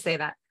 they always say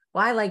that.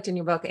 Well, I liked in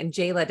your book, and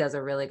Jayla does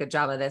a really good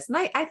job of this. And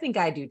I think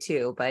I do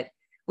too, but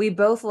we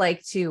both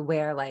like to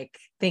wear like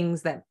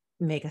things that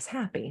make us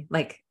happy,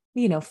 like,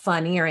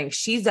 fun earrings.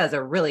 She does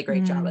a really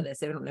great job of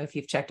this. I don't know if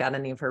you've checked out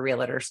any of her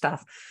realtor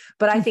stuff,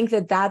 but I think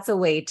that that's a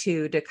way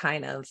too, to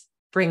kind of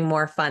bring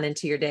more fun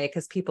into your day,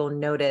 because people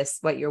notice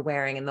what you're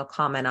wearing and they'll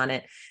comment on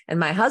it. And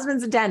my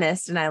husband's a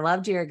dentist, and I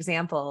loved your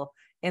example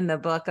in the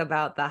book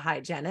about the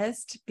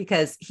hygienist,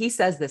 because he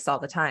says this all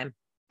the time.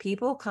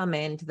 People come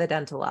into the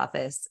dental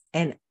office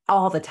and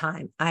all the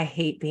time, I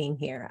hate being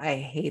here. I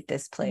hate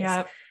this place.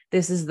 Yep.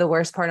 This is the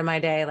worst part of my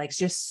day. Like,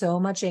 just so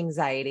much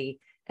anxiety.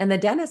 And the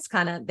dentists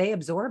they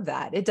absorb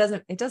that. It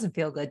doesn't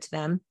feel good to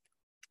them.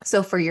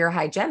 So for your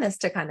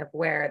hygienist to kind of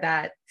wear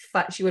that,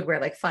 she would wear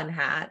like fun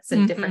hats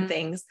and different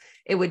things.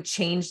 It would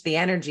change the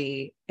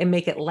energy and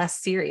make it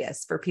less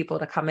serious for people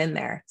to come in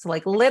there. So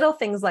like little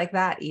things like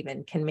that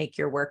even can make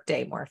your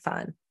workday more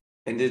fun.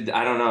 And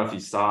I don't know if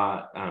you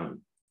saw,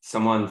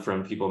 someone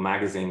from People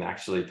Magazine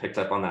actually picked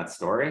up on that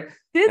story.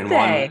 Did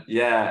they?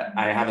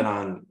 I have it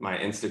on my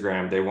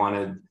Instagram.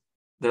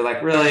 They're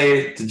like,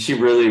 really? Did she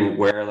really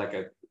wear like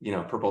a,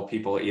 purple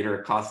people eater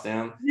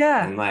costume?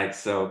 Yeah. And like,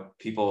 so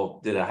people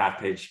did a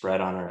half-page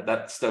spread on her.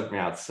 That stoked me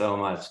out so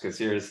much, because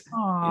here's,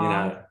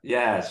 that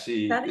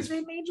is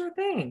a major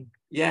thing.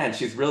 Yeah. And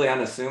she's really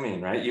unassuming,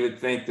 right? You would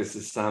think this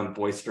is some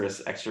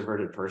boisterous,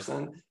 extroverted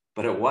person,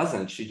 but it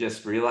wasn't. She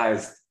just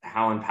realized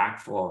how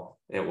impactful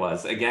it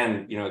was.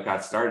 Again, it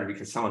got started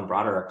because someone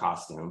brought her a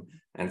costume.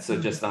 And so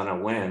just on a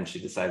whim, she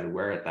decided to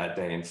wear it that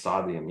day and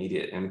saw the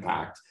immediate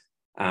impact.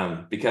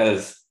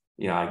 Because,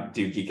 I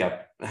do geek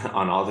up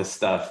on all this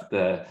stuff.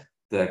 The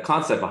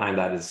concept behind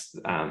that is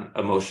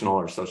emotional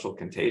or social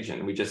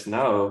contagion. We just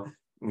know,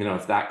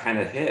 if that kind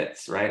of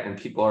hits, right, and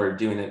people are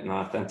doing it in an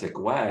authentic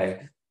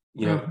way,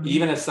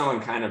 even if someone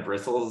kind of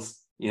bristles,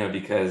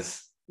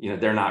 because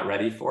they're not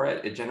ready for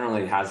it, it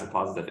generally has a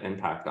positive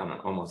impact on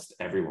almost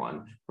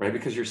everyone, right?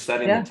 Because you're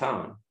setting the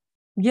tone.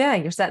 Yeah,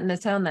 you're setting the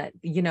tone that,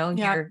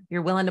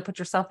 you're willing to put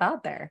yourself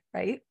out there,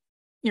 right?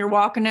 You're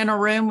walking in a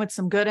room with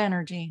some good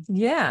energy.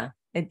 Yeah.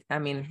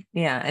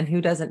 And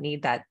who doesn't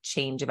need that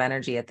change of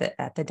energy at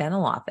the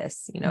dental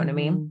office? You know what I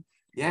mean?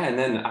 Yeah. And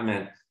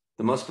then,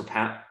 the most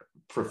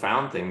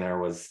profound thing there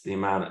was the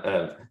amount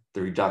of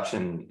the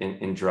reduction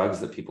in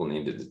drugs that people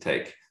needed to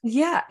take.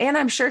 Yeah. And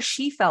I'm sure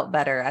she felt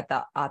better at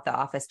the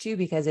office too,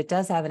 because it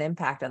does have an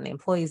impact on the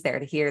employees there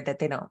to hear that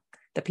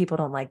that people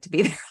don't like to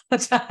be there all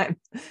the time,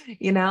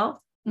 Yeah.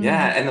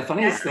 And the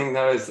funniest thing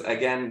though is,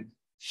 again,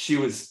 she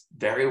was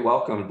very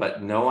welcome,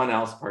 but no one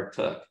else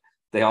partook.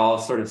 They all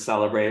sort of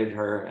celebrated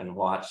her and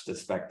watched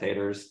as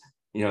spectators.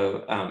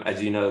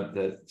 As you know,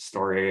 the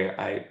story,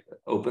 I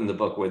opened the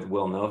book with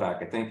Will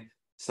Novak. I think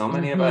so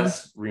many of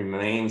us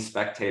remain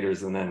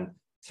spectators and then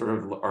sort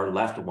of are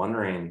left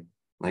wondering,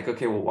 like,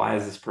 okay, well, why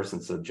is this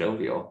person so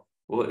jovial?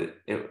 Well,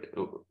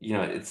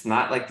 it's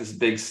not like this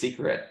big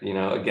secret.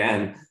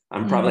 Again,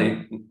 I'm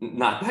probably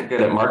not that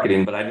good at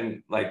marketing, but I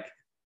didn't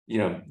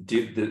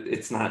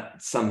it's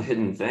not some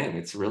hidden thing.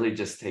 It's really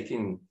just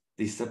taking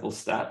these simple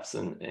steps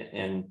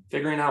and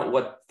figuring out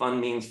what fun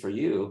means for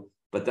you,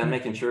 but then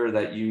making sure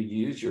that you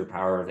use your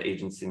power of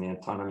agency and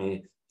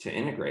autonomy to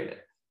integrate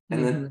it.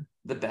 And then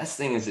the best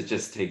thing is it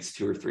just takes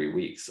 2 or 3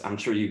 weeks. I'm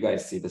sure you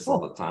guys see this all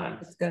the time.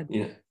 That's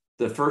good.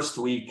 The first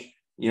week,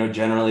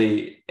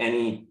 generally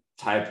any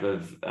type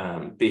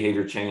of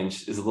behavior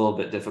change is a little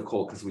bit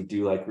difficult because we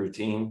do like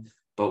routine.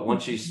 But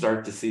once you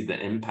start to see the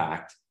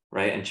impact,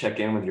 right, and check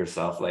in with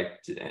yourself, like,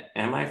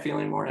 am I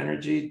feeling more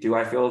energy? Do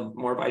I feel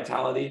more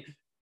vitality?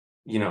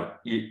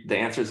 The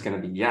answer is going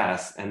to be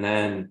yes. And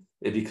then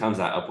it becomes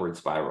that upward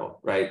spiral,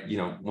 right?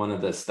 One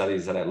of the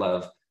studies that I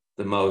love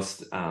the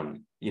most,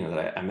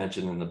 that I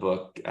mentioned in the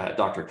book,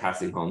 Dr.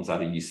 Cassie Holmes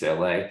out of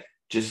UCLA,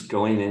 just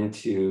going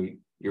into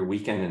your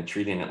weekend and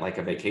treating it like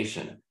a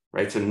vacation,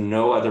 right? So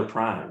no other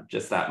prime,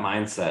 just that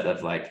mindset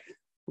of like,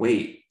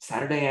 wait,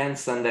 Saturday and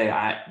Sunday,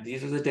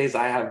 these are the days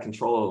I have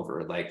control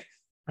over. Like,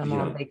 I'm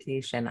on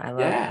vacation. I love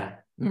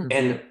that.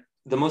 And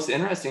the most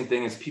interesting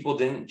thing is people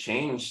didn't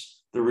change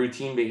the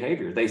routine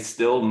behavior. They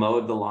still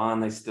mowed the lawn.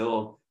 They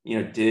still,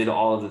 did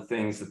all of the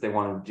things that they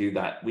wanted to do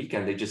that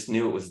weekend. They just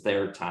knew it was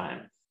their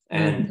time.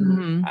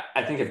 And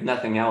I think if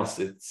nothing else,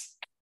 it's,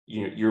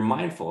 you're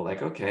mindful,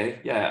 like,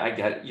 okay, yeah, I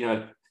get,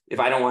 if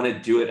I don't want to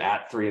do it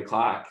at 3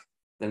 o'clock,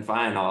 then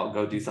fine, I'll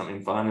go do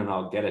something fun and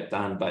I'll get it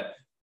done. But,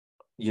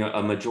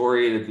 a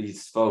majority of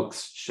these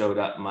folks showed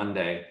up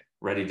Monday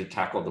ready to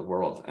tackle the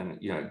world. And,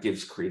 it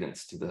gives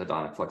credence to the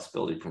hedonic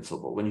flexibility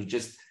principle. When you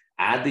just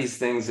add these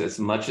things, as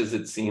much as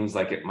it seems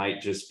like it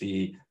might just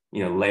be,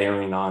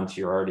 layering on to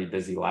your already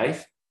busy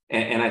life.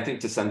 And I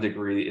think to some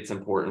degree, it's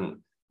important,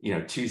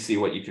 to see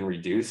what you can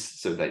reduce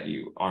so that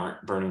you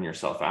aren't burning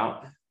yourself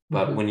out.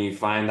 But when you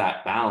find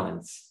that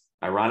balance,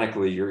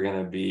 ironically, you're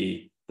going to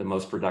be the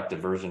most productive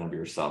version of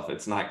yourself.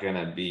 It's not going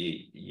to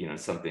be,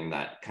 something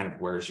that kind of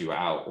wears you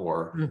out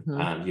or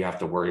you have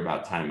to worry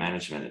about time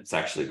management. It's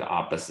actually the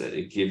opposite.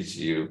 It gives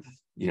you,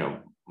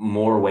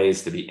 more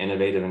ways to be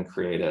innovative and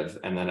creative.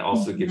 And then it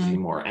also gives you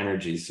more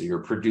energy. So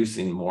you're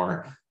producing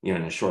more,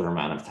 in a shorter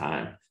amount of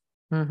time.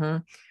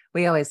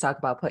 We always talk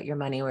about put your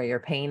money where your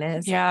pain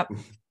is. Yeah.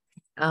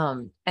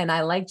 And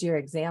I liked your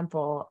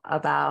example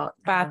about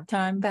bath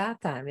time.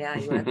 Yeah.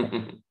 You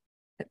went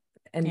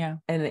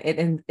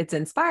and it's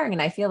inspiring.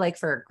 And I feel like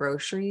for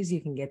groceries,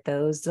 you can get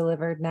those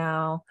delivered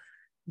now.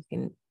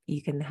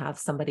 You can have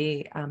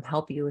somebody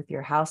help you with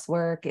your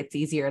housework. It's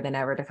easier than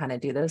ever to kind of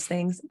do those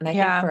things. And I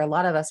think for a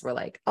lot of us, we're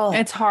like, oh,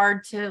 it's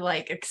hard to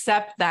like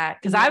accept that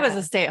because I was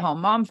a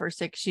stay-at-home mom for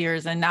 6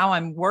 years and now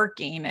I'm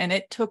working, and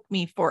it took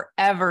me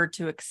forever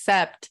to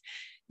accept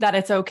that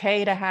it's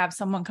okay to have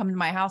someone come to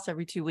my house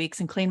every 2 weeks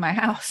and clean my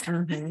house.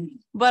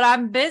 But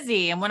I'm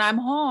busy. And when I'm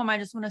home, I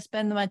just want to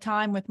spend my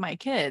time with my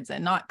kids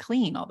and not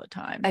clean all the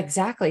time.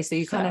 Exactly. So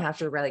you kind of have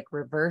to like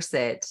reverse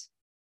it,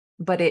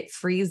 but it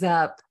frees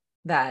up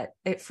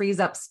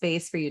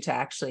space for you to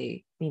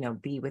actually,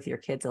 be with your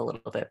kids a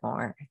little bit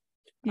more.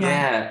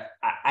 Yeah.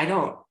 I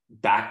don't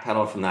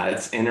backpedal from that.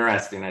 It's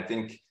interesting. I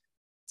think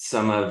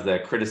some of the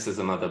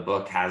criticism of the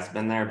book has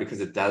been there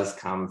because it does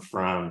come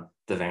from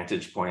the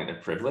vantage point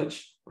of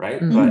privilege,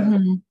 right? But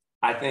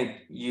I think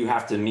you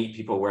have to meet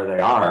people where they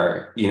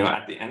are.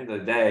 At the end of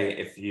the day,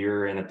 if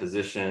you're in a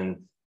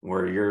position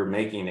where you're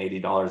making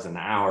 $80 an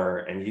hour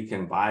and you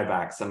can buy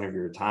back some of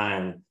your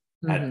time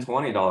at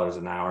 $20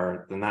 an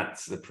hour, then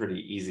that's a pretty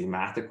easy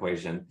math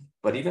equation.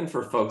 But even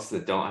for folks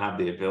that don't have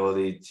the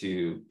ability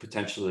to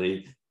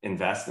potentially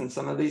invest in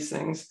some of these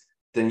things,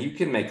 then you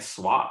can make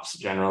swaps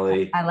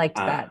generally. I liked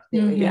that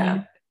too.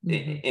 Yeah.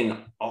 In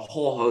a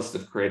whole host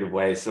of creative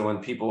ways. So when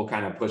people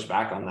kind of push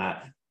back on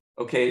that,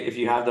 okay, if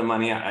you have the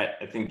money,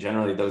 I think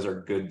generally those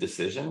are good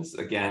decisions.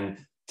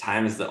 Again,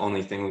 time is the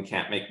only thing we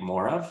can't make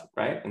more of,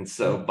 right? And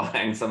so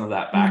buying some of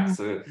that back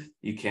so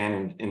you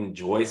can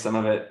enjoy some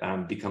of it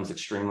becomes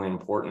extremely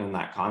important in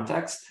that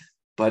context.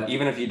 But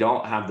even if you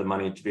don't have the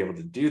money to be able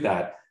to do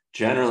that,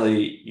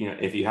 generally,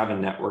 if you have a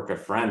network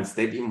of friends,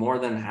 they'd be more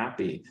than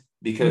happy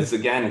because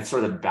again, it's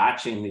sort of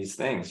batching these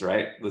things,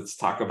 right? Let's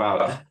talk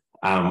about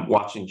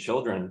watching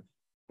children.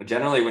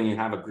 Generally, when you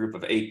have a group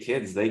of 8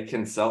 kids, they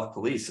can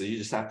self-police. So you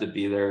just have to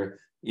be there,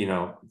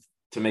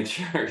 to make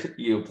sure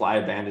you apply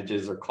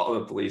bandages or call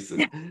the police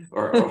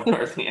or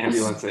the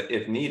ambulance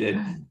if needed.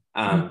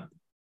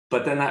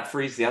 But then that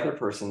frees the other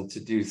person to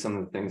do some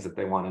of the things that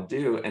they want to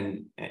do.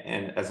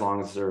 And as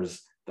long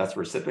as that's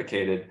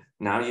reciprocated,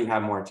 now you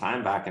have more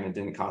time back and it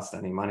didn't cost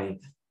any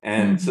money.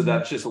 And so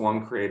that's just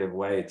one creative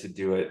way to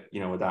do it,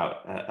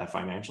 without a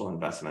financial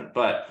investment.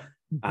 But,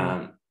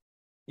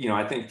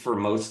 I think for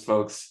most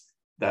folks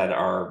that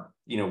are,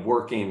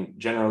 working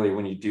generally,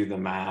 when you do the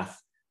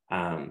math,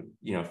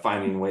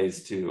 finding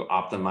ways to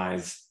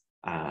optimize,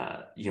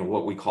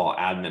 what we call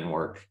admin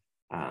work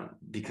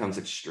becomes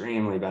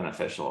extremely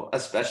beneficial,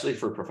 especially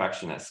for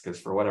perfectionists, because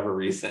for whatever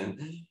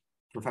reason,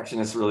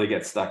 perfectionists really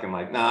get stuck in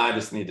like, I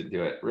just need to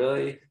do it.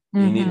 Really?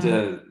 You need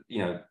to,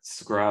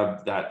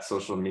 scrub that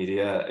social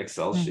media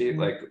Excel sheet.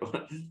 Like,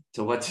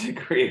 to what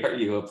degree are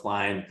you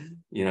applying,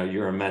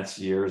 your immense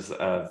years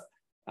of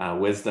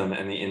wisdom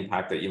and the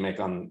impact that you make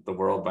on the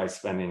world by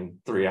spending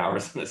 3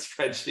 hours on a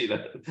spreadsheet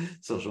of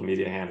social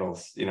media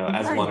handles,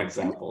 as Right. one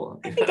example.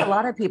 I think a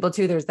lot of people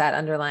too, there's that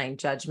underlying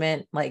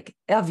judgment, like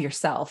of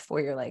yourself,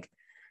 where you're like,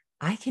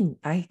 I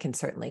can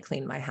certainly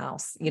clean my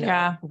house.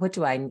 What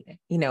do I,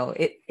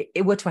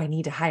 what do I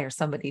need to hire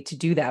somebody to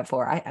do that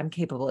for? I'm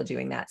capable of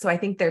doing that. So I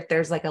think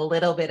there's like a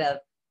little bit of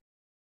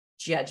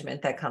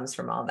judgment that comes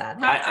from all that.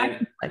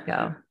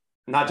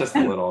 Not just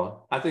a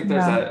little. I think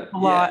there's a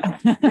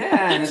lot. Yeah.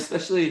 And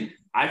especially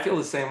I feel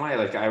the same way.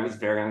 Like I was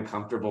very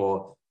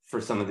uncomfortable for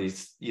some of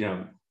these,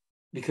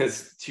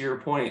 because to your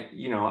point,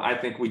 I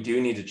think we do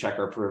need to check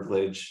our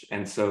privilege.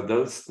 And so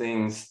those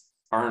things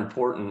are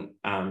important.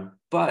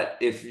 But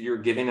if you're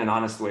giving an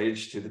honest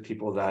wage to the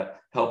people that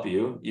help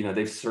you,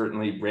 they've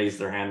certainly raised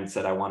their hand and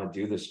said, I want to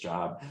do this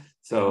job.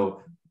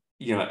 So,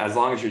 as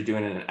long as you're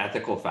doing it in an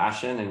ethical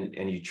fashion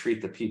and you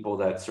treat the people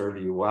that serve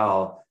you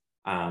well,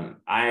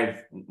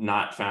 I've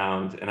not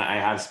found, and I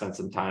have spent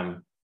some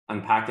time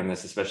unpacking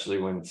this, especially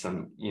when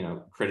some,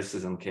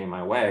 criticism came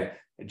my way.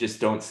 I just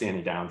don't see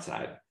any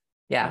downside.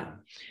 Yeah.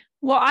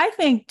 Well, I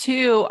think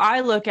too, I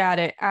look at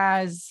it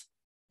as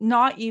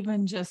not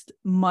even just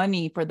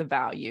money for the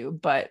value,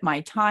 but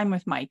my time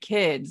with my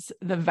kids,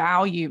 the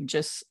value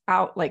just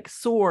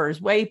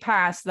soars way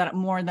past that,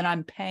 more than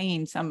I'm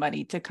paying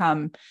somebody to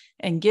come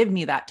and give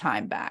me that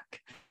time back.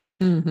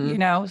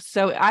 Mm-hmm.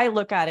 So I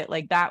look at it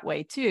like that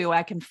way too.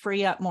 I can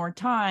free up more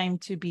time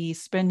to be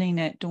spending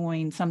it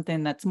doing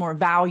something that's more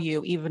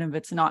value, even if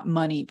it's not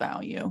money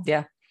value.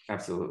 Yeah,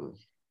 absolutely.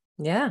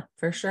 Yeah,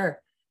 for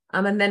sure.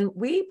 And then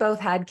we both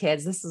had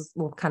kids.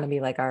 Will kind of be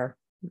like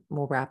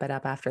we'll wrap it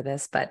up after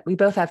this, but we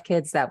both have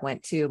kids that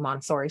went to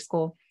Montessori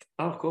school.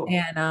 Oh, cool.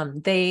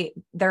 And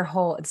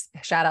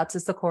shout out to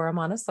Socorro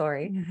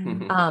Montessori.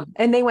 Mm-hmm.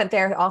 And they went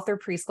there all through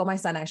preschool. My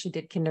son actually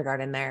did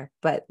kindergarten there,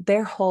 but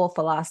their whole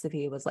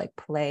philosophy was like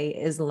play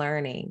is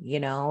learning,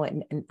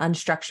 and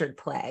unstructured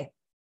play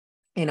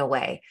in a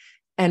way.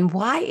 And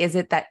why is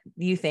it that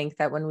you think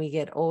that when we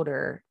get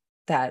older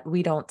that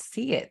we don't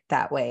see it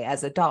that way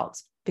as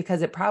adults?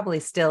 Because it probably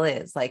still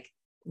is. Like,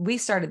 we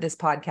started this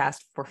podcast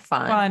for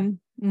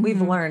fun. Mm-hmm.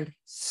 We've learned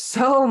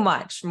so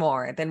much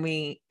more than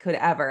we could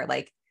ever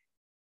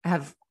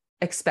have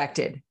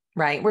expected,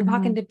 right? We're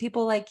talking to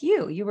people like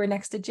you. You were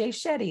next to Jay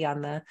Shetty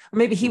or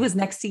maybe he was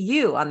next to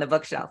you on the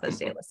bookshelf, as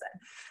Jayla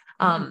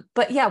said.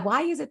 But yeah,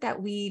 why is it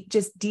that we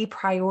just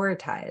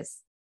deprioritize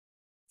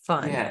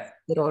fun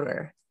get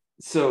older?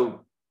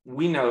 So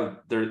we know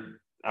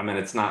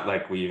it's not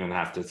like we even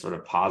have to sort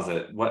of pause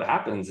it. What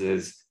happens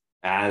is,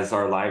 as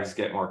our lives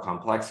get more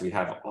complex, we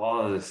have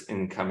all of this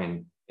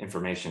incoming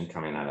information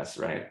coming at us,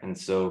 right? And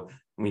so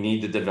we need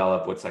to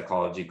develop what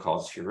psychology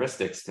calls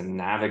heuristics to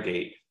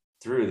navigate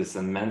through this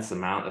immense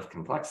amount of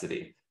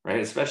complexity, right?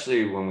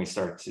 Especially when we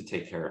start to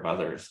take care of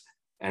others.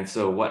 And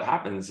so what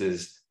happens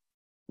is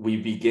we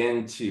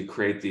begin to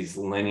create these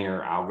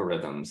linear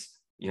algorithms,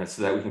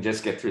 so that we can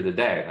just get through the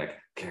day. Like,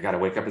 okay, I got to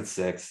wake up at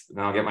 6,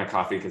 then I'll get my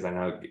coffee because I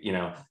know,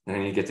 then I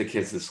need to get the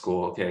kids to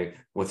school. Okay,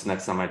 what's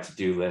next on my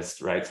to-do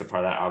list, right? So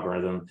part of that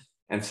algorithm.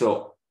 And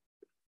so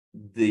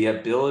the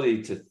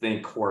ability to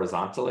think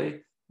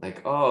horizontally,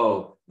 like,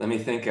 oh, let me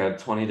think of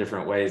 20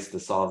 different ways to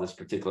solve this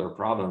particular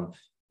problem,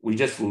 we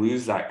just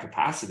lose that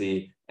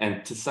capacity.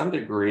 And to some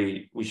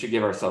degree, we should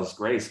give ourselves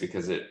grace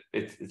because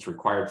it's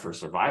required for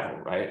survival,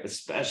 right?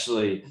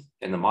 Especially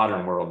in the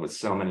modern world with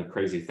so many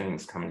crazy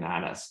things coming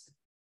at us.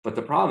 But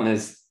the problem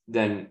is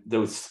then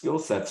those skill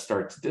sets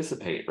start to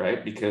dissipate,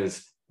 right?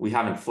 Because we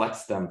haven't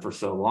flexed them for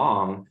so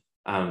long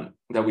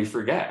that we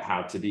forget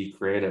how to be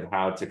creative,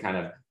 how to kind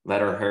of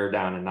let our hair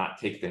down and not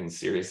take things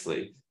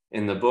seriously.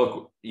 In the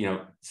book,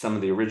 some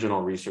of the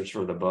original research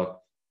for the book,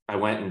 I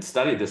went and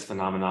studied this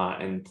phenomena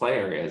in play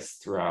areas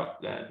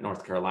throughout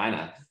North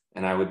Carolina.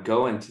 And I would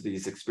go into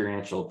these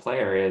experiential play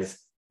areas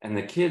and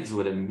the kids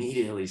would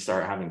immediately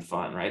start having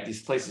fun, right?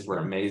 These places were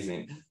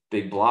amazing,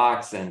 big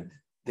blocks, and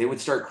they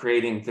would start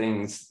creating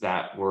things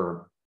that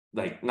were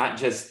like, not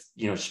just,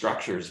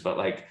 structures, but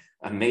like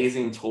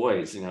amazing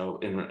toys,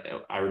 and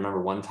I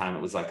remember one time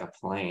it was like a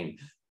plane,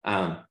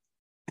 and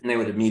they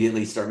would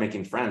immediately start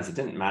making friends. It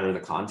didn't matter the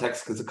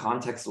context because the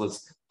context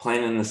was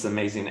playing in this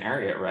amazing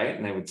area, right?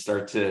 And they would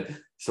start to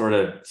sort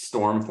of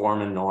storm,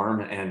 form, and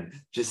norm, and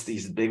just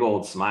these big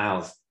old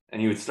smiles.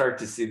 And you would start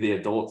to see the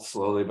adults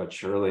slowly but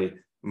surely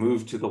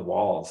move to the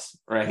walls,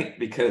 right?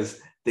 Because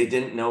they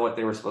didn't know what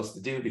they were supposed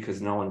to do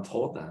because no one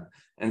told them.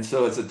 And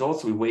so as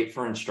adults, we wait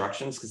for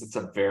instructions because it's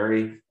a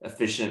very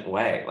efficient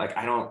way. Like,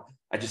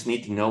 I just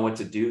need to know what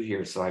to do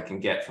here so I can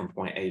get from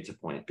point A to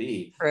point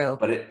B. True.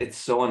 But it's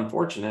so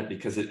unfortunate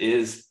because it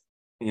is,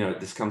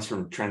 this comes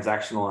from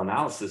transactional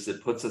analysis.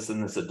 It puts us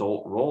in this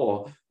adult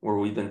role where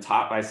we've been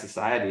taught by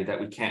society that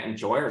we can't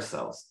enjoy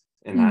ourselves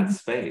in that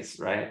space,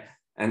 right?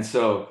 And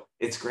so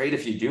it's great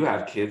if you do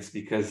have kids,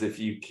 because if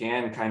you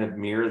can kind of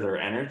mirror their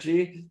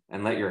energy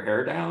and let your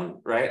hair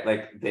down, right?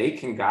 Like, they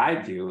can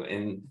guide you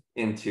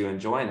into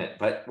enjoying it.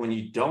 But when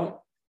you don't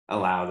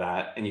allow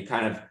that and you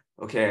kind of,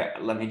 okay,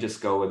 let me just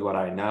go with what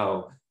I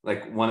know.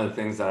 Like, one of the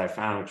things that I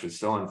found, which was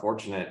so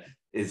unfortunate,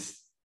 is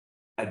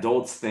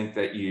adults think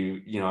that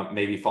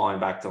maybe falling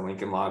back to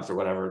Lincoln Logs or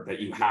whatever, that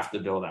you have to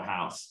build a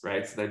house,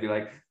 right? So they'd be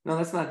like, no,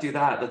 let's not do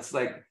that. Let's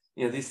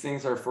these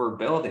things are for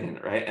building,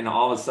 right? And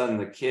all of a sudden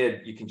the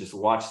kid, you can just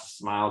watch the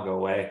smile go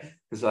away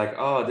because they're like,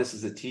 oh, this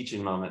is a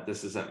teaching moment.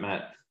 This isn't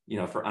meant,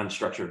 for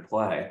unstructured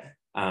play.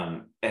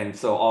 And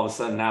so all of a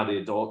sudden now the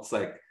adult's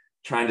like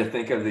trying to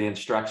think of the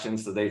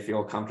instructions so they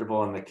feel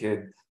comfortable, and the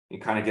kid,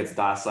 it kind of gets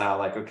docile,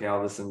 like, okay,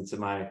 I'll listen to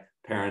my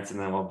parents and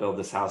then we'll build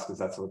this house because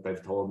that's what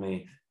they've told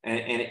me. And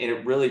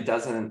it really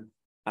doesn't,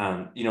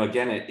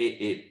 again,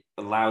 it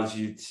allows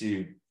you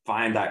to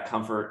find that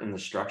comfort in the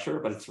structure,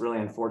 but it's really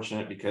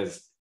unfortunate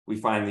because we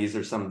find these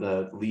are some of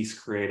the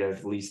least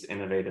creative, least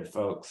innovative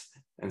folks.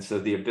 And so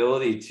the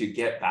ability to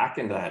get back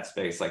into that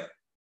space, like,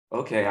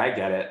 okay, I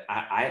get it.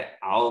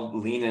 I'll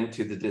lean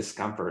into the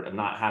discomfort of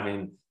not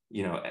having,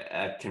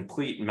 a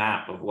complete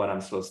map of what I'm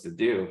supposed to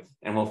do.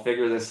 And we'll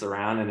figure this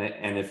around.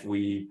 And if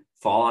we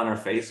fall on our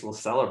face, we'll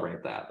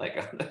celebrate that. Like,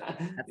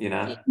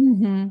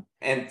 Mm-hmm.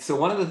 And so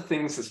one of the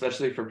things,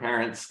 especially for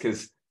parents,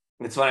 because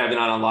it's funny, I've been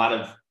on a lot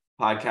of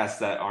podcasts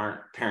that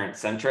aren't parent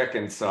centric.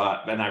 And so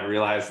then I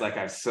realized like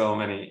I have so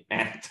many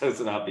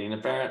anecdotes about being a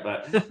parent,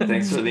 but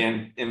thanks for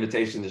the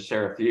invitation to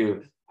share a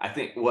few. I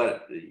think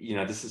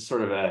this is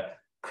sort of a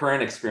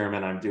current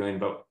experiment I'm doing,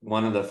 but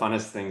one of the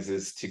funnest things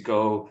is to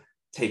go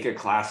take a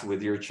class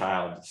with your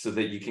child so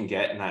that you can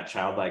get in that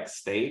childlike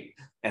state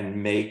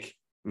and make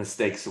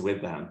mistakes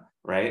with them,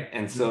 right?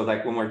 And so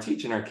like when we're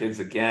teaching our kids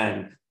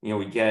again,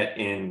 we get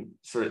in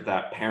sort of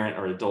that parent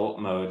or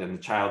adult mode and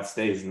the child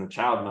stays in the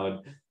child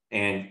mode,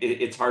 and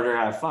it's harder to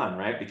have fun,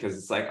 right? Because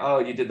it's like, oh,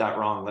 you did that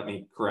wrong, let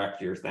me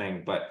correct your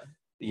thing. But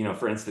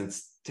for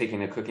instance,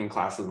 taking a cooking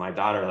class with my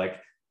daughter, like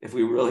if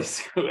we really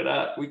screw it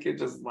up, we could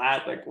just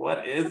laugh, like,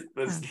 what is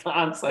this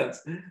nonsense?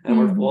 And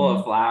we're full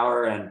of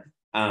flour. And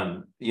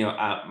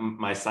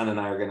my son and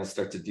I are going to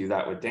start to do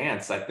that with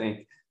dance. I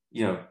think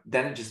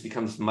then it just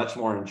becomes much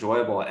more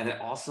enjoyable. And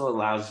it also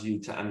allows you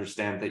to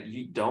understand that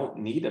you don't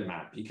need a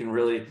map. You can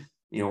really,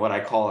 what I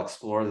call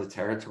explore the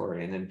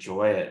territory and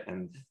enjoy it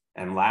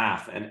and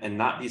laugh and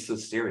not be so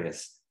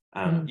serious.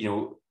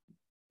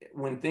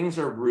 When things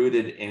are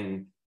rooted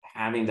in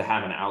having to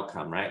have an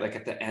outcome, right? Like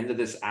at the end of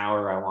this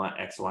hour, I want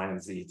X, Y,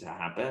 and Z to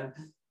happen.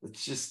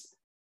 It's just,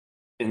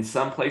 in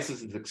some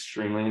places it's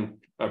extremely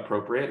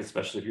appropriate,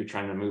 especially if you're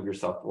trying to move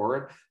yourself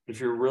forward. But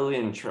if you're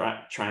really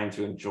trying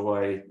to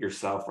enjoy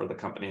yourself or the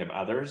company of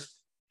others,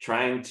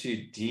 trying to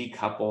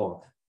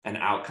decouple an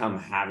outcome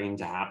having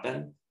to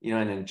happen,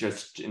 and then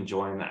just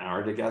enjoying the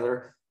hour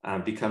together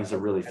becomes a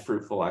really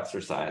fruitful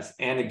exercise.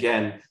 And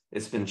again,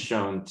 it's been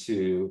shown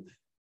to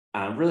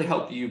really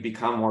help you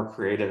become more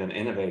creative and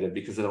innovative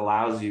because it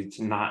allows you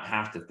to not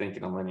have to think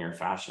in a linear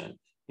fashion.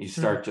 You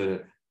start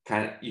to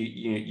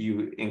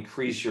you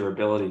increase your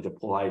ability to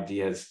pull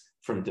ideas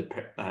from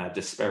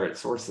disparate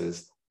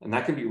sources. And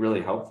that can be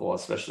really helpful,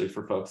 especially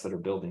for folks that are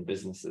building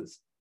businesses.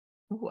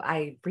 Ooh,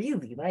 I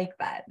really like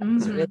that.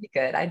 That's really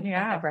good. I've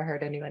never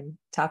heard anyone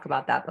talk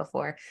about that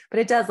before, but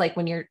it does, like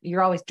when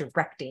you're always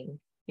directing,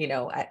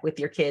 with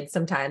your kids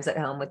sometimes at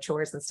home with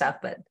chores and stuff,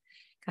 but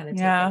kind of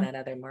taking that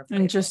other more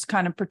playful. And just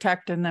kind of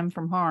protecting them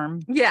from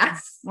harm.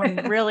 Yes.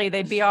 When really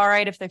they'd be all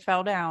right if they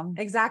fell down.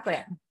 Exactly.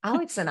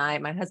 Alex and I,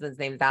 my husband's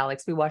name's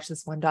Alex. We watched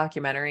this one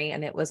documentary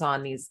and it was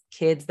on these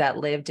kids that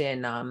lived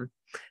in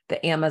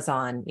the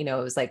Amazon, it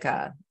was like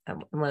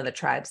one of the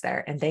tribes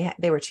there, and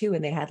they were 2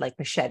 and they had like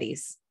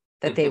machetes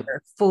that they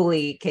were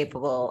fully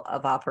capable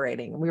of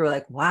operating. And we were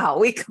like, wow,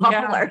 we call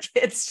our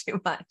kids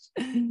too much.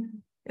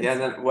 Yeah.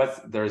 And then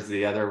there's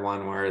the other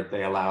one where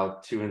they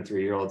allow 2 and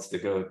 3-year-olds to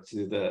go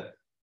to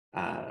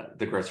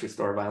the grocery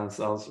store by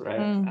themselves, right?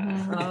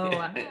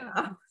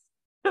 Wow.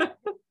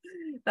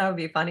 That would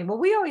be funny. Well,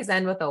 we always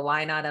end with a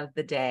why not of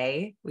the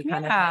day. We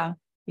kind of,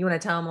 you want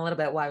to tell them a little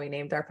bit why we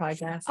named our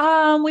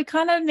podcast? We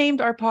kind of named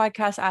our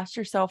podcast Ask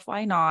Yourself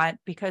Why Not,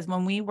 because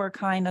when we were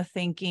kind of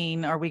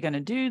thinking, are we going to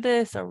do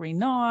this? Are we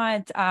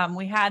not?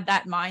 We had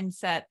that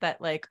mindset that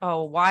like,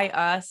 oh, why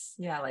us?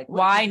 Yeah. Like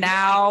why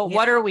now? Yeah.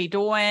 What are we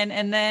doing?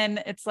 And then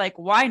it's like,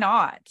 why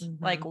not?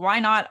 Like, why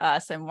not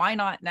us? And why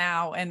not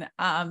now? And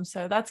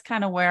so that's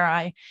kind of where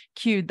I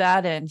cued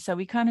that in. So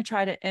we kind of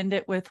try to end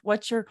it with,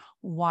 what's your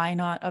why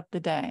not of the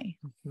day?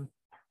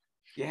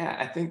 Yeah,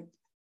 I think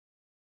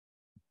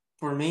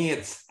for me,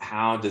 it's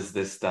how does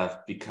this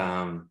stuff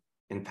become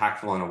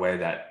impactful in a way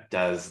that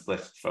does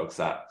lift folks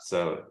up?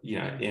 So,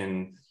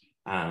 in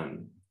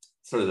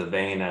sort of the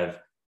vein of,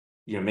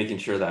 making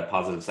sure that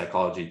positive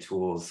psychology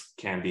tools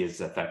can be as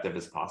effective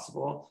as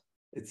possible.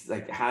 It's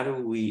like, how do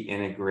we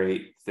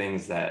integrate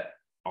things that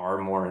are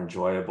more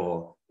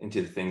enjoyable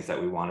into the things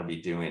that we want to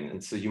be doing?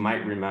 And so you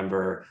might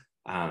remember,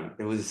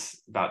 it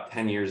was about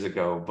 10 years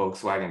ago,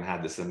 Volkswagen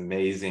had this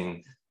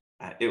amazing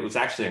it was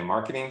actually a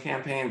marketing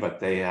campaign, but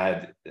they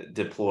had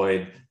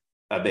deployed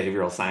a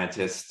behavioral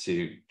scientist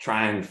to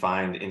try and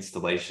find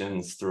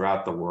installations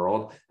throughout the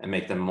world and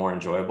make them more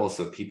enjoyable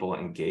so people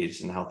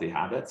engaged in healthy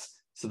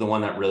habits. So the one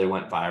that really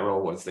went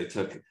viral was they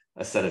took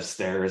a set of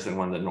stairs in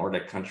one of the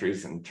Nordic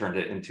countries and turned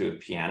it into a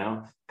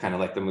piano, kind of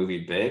like the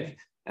movie Big.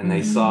 and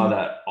they saw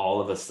that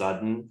all of a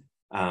sudden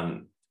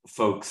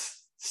folks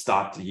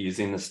stopped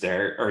using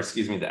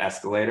the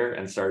escalator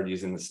and started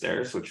using the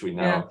stairs, which we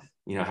know,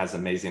 has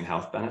amazing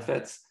health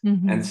benefits.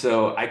 And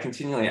so I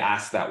continually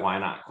ask that why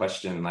not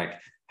question, like,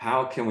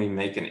 how can we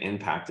make an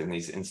impact in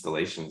these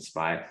installations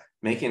by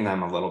making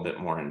them a little bit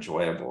more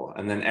enjoyable?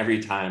 And then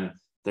every time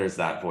there's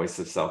that voice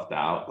of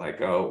self-doubt, like,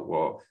 oh,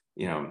 well,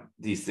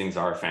 these things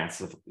are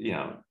fanciful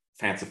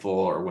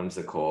or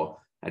whimsical,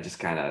 I just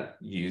kind of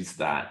use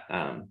that,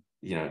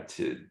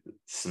 to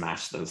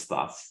smash those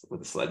thoughts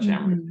with a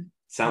sledgehammer.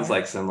 Sounds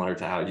like similar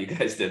to how you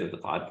guys did with the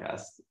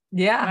podcast.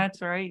 Yeah,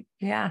 that's right.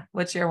 Yeah.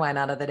 What's your why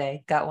not of the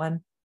day? Got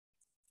one?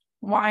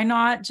 Why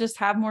not just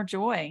have more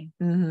joy?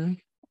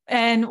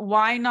 And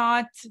why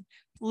not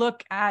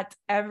look at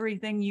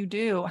everything you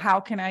do?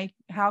 How can I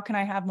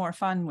have more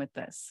fun with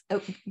this?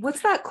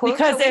 What's that quote?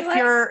 Because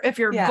if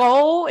your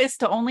goal is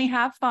to only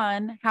have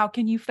fun, how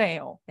can you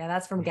fail? Yeah,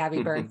 that's from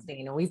Gabby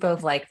Bernstein, and we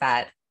both like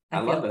that. I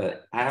love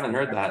it. I haven't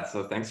heard that,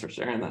 so thanks for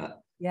sharing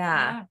that.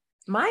 Yeah.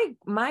 My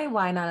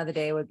why not of the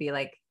day would be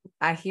like,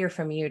 I hear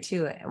from you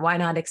too. Why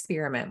not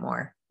experiment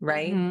more?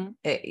 Right?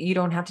 You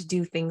don't have to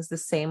do things the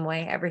same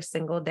way every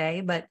single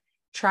day, but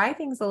try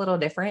things a little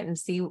different and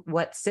see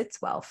what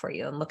sits well for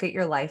you, and look at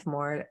your life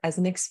more as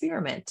an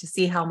experiment to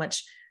see how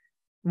much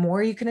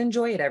more you can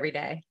enjoy it every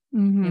day.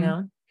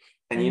 And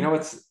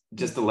what's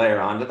just a layer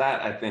onto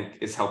that, I think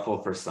is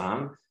helpful for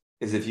some,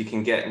 is if you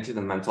can get into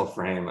the mental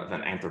frame of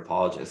an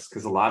anthropologist,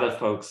 because a lot of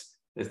folks,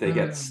 if they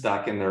get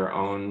stuck in their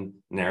own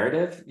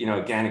narrative,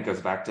 again, it goes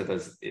back to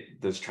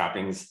those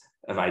trappings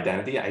of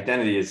identity.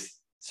 Identity is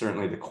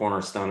certainly the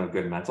cornerstone of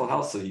good mental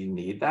health, so you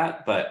need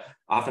that. But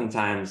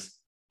oftentimes,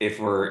 if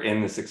we're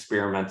in this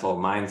experimental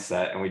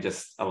mindset and we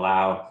just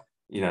allow,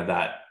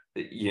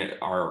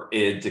 our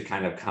id to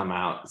kind of come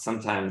out,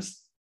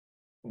 sometimes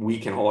we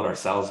can hold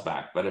ourselves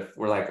back. But if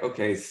we're like,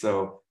 okay,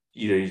 so,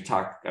 you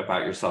talk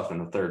about yourself in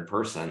the third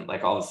person,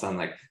 like all of a sudden,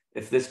 like,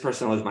 if this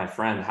person was my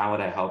friend, how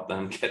would I help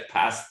them get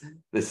past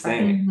this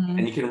thing?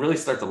 And you can really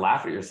start to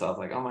laugh at yourself,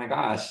 like, oh my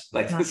gosh,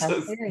 like, this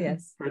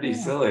is pretty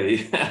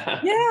silly.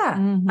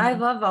 I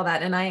love all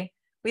that. And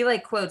we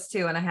like quotes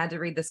too. And I had to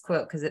read this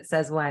quote because it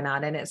says, why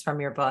not? And it's from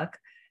your book.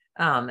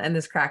 And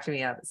this cracked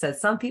me up. It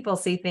says, some people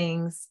see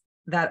things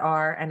that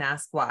are and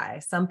ask why.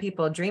 Some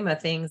people dream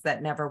of things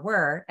that never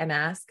were and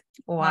ask,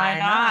 why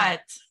not?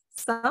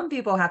 Some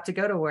people have to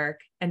go to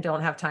work and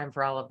don't have time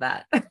for all of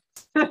that.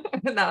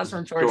 And that was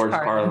from George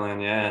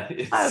Carlin. Yeah.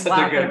 I was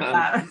laughing at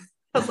that.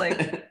 I was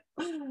like,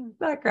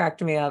 that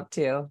cracked me up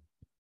too.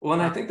 Well,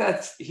 and I think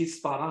he's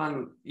spot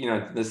on,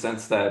 in the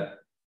sense that,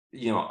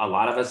 a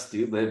lot of us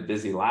do live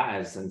busy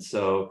lives. And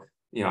so,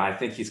 I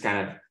think he's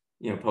kind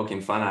of,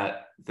 poking fun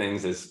at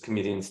things as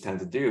comedians tend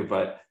to do,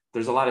 but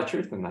there's a lot of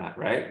truth in that,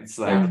 right? It's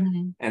like,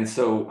 and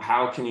so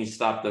how can you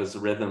stop those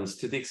rhythms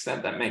to the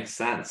extent that makes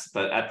sense?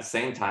 But at the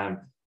same time,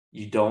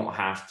 you don't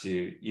have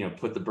to,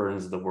 put the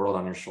burdens of the world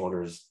on your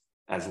shoulders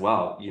as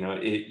well.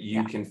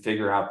 You can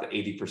figure out the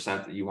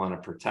 80% that you want to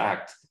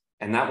protect,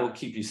 and that will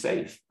keep you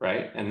safe,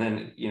 right? And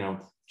then,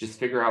 just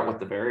figure out what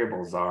the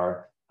variables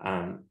are,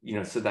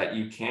 so that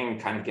you can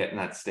kind of get in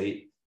that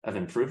state of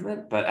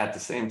improvement, but at the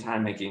same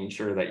time, making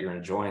sure that you're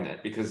enjoying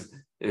it, because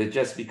if it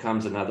just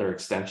becomes another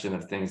extension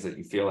of things that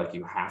you feel like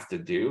you have to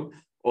do,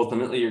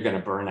 ultimately you're going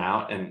to burn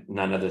out, and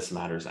none of this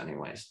matters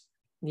anyways.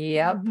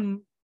 Yep.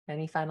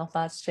 Any final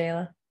thoughts,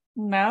 Jayla?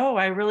 No,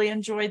 I really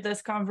enjoyed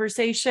this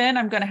conversation.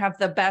 I'm going to have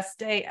the best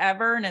day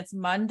ever, and it's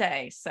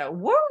Monday. So,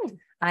 woo!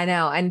 I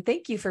know. And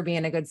thank you for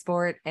being a good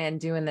sport and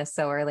doing this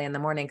so early in the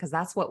morning, because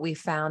that's what we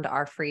found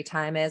our free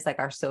time is, like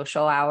our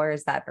social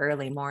hours, that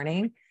early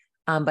morning.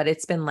 But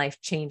it's been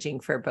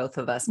life-changing for both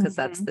of us, because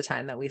that's the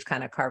time that we've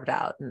kind of carved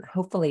out. And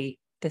hopefully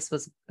this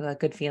was a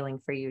good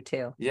feeling for you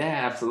too.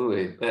 Yeah,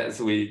 absolutely.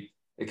 So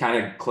it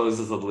kind of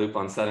closes the loop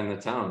on setting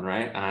the tone,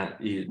 right?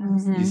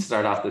 You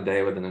start off the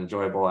day with an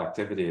enjoyable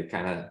activity. It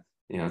kind of,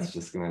 it's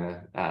just going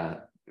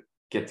to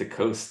get to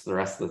coast the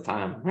rest of the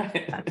time,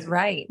 right? That's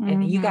right.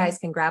 And you guys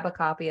can grab a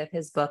copy of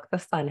his book, The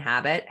Fun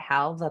Habit,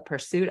 How the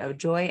Pursuit of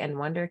Joy and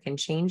Wonder Can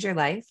Change Your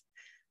Life.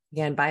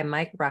 Again, by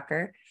Mike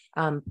Rucker.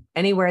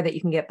 Anywhere that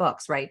you can get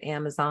books, right?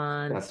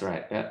 Amazon. That's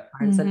right. Yeah.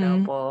 Barnes and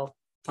Noble.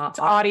 It's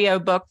audio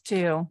book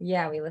too.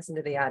 Yeah, we listened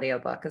to the audio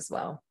book as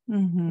well.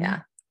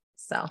 Yeah.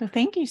 So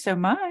thank you so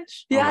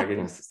much. Yeah. Oh my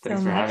goodness.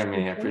 Thanks for having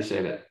me. I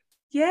appreciate it.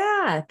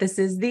 Yeah. This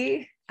is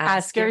the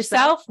Ask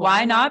Yourself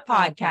Why Not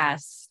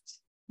podcast.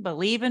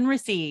 Believe and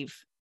receive.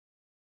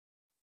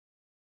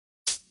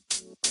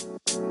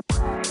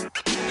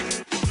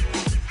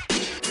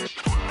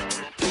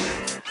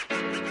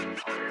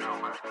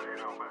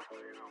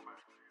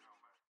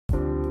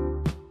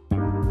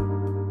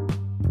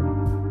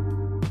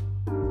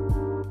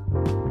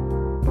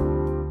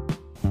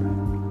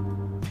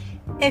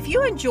 If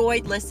you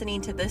enjoyed listening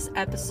to this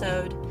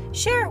episode,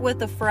 share it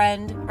with a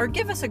friend or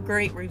give us a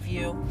great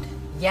review.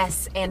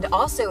 Yes. And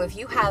also, if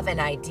you have an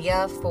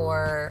idea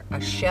for a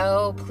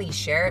show, please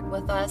share it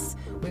with us.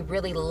 We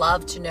really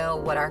love to know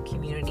what our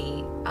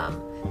community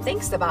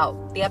thinks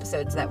about the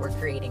episodes that we're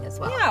creating as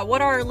well. Yeah,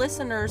 what our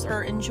listeners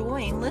are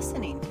enjoying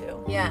listening to.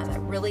 Yeah,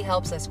 that really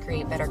helps us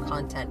create better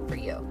content for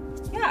you.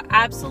 Yeah,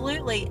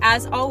 absolutely.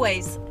 As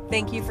always,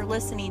 thank you for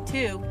listening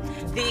to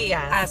the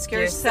Ask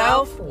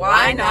Yourself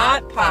Why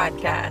Not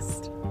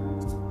podcast.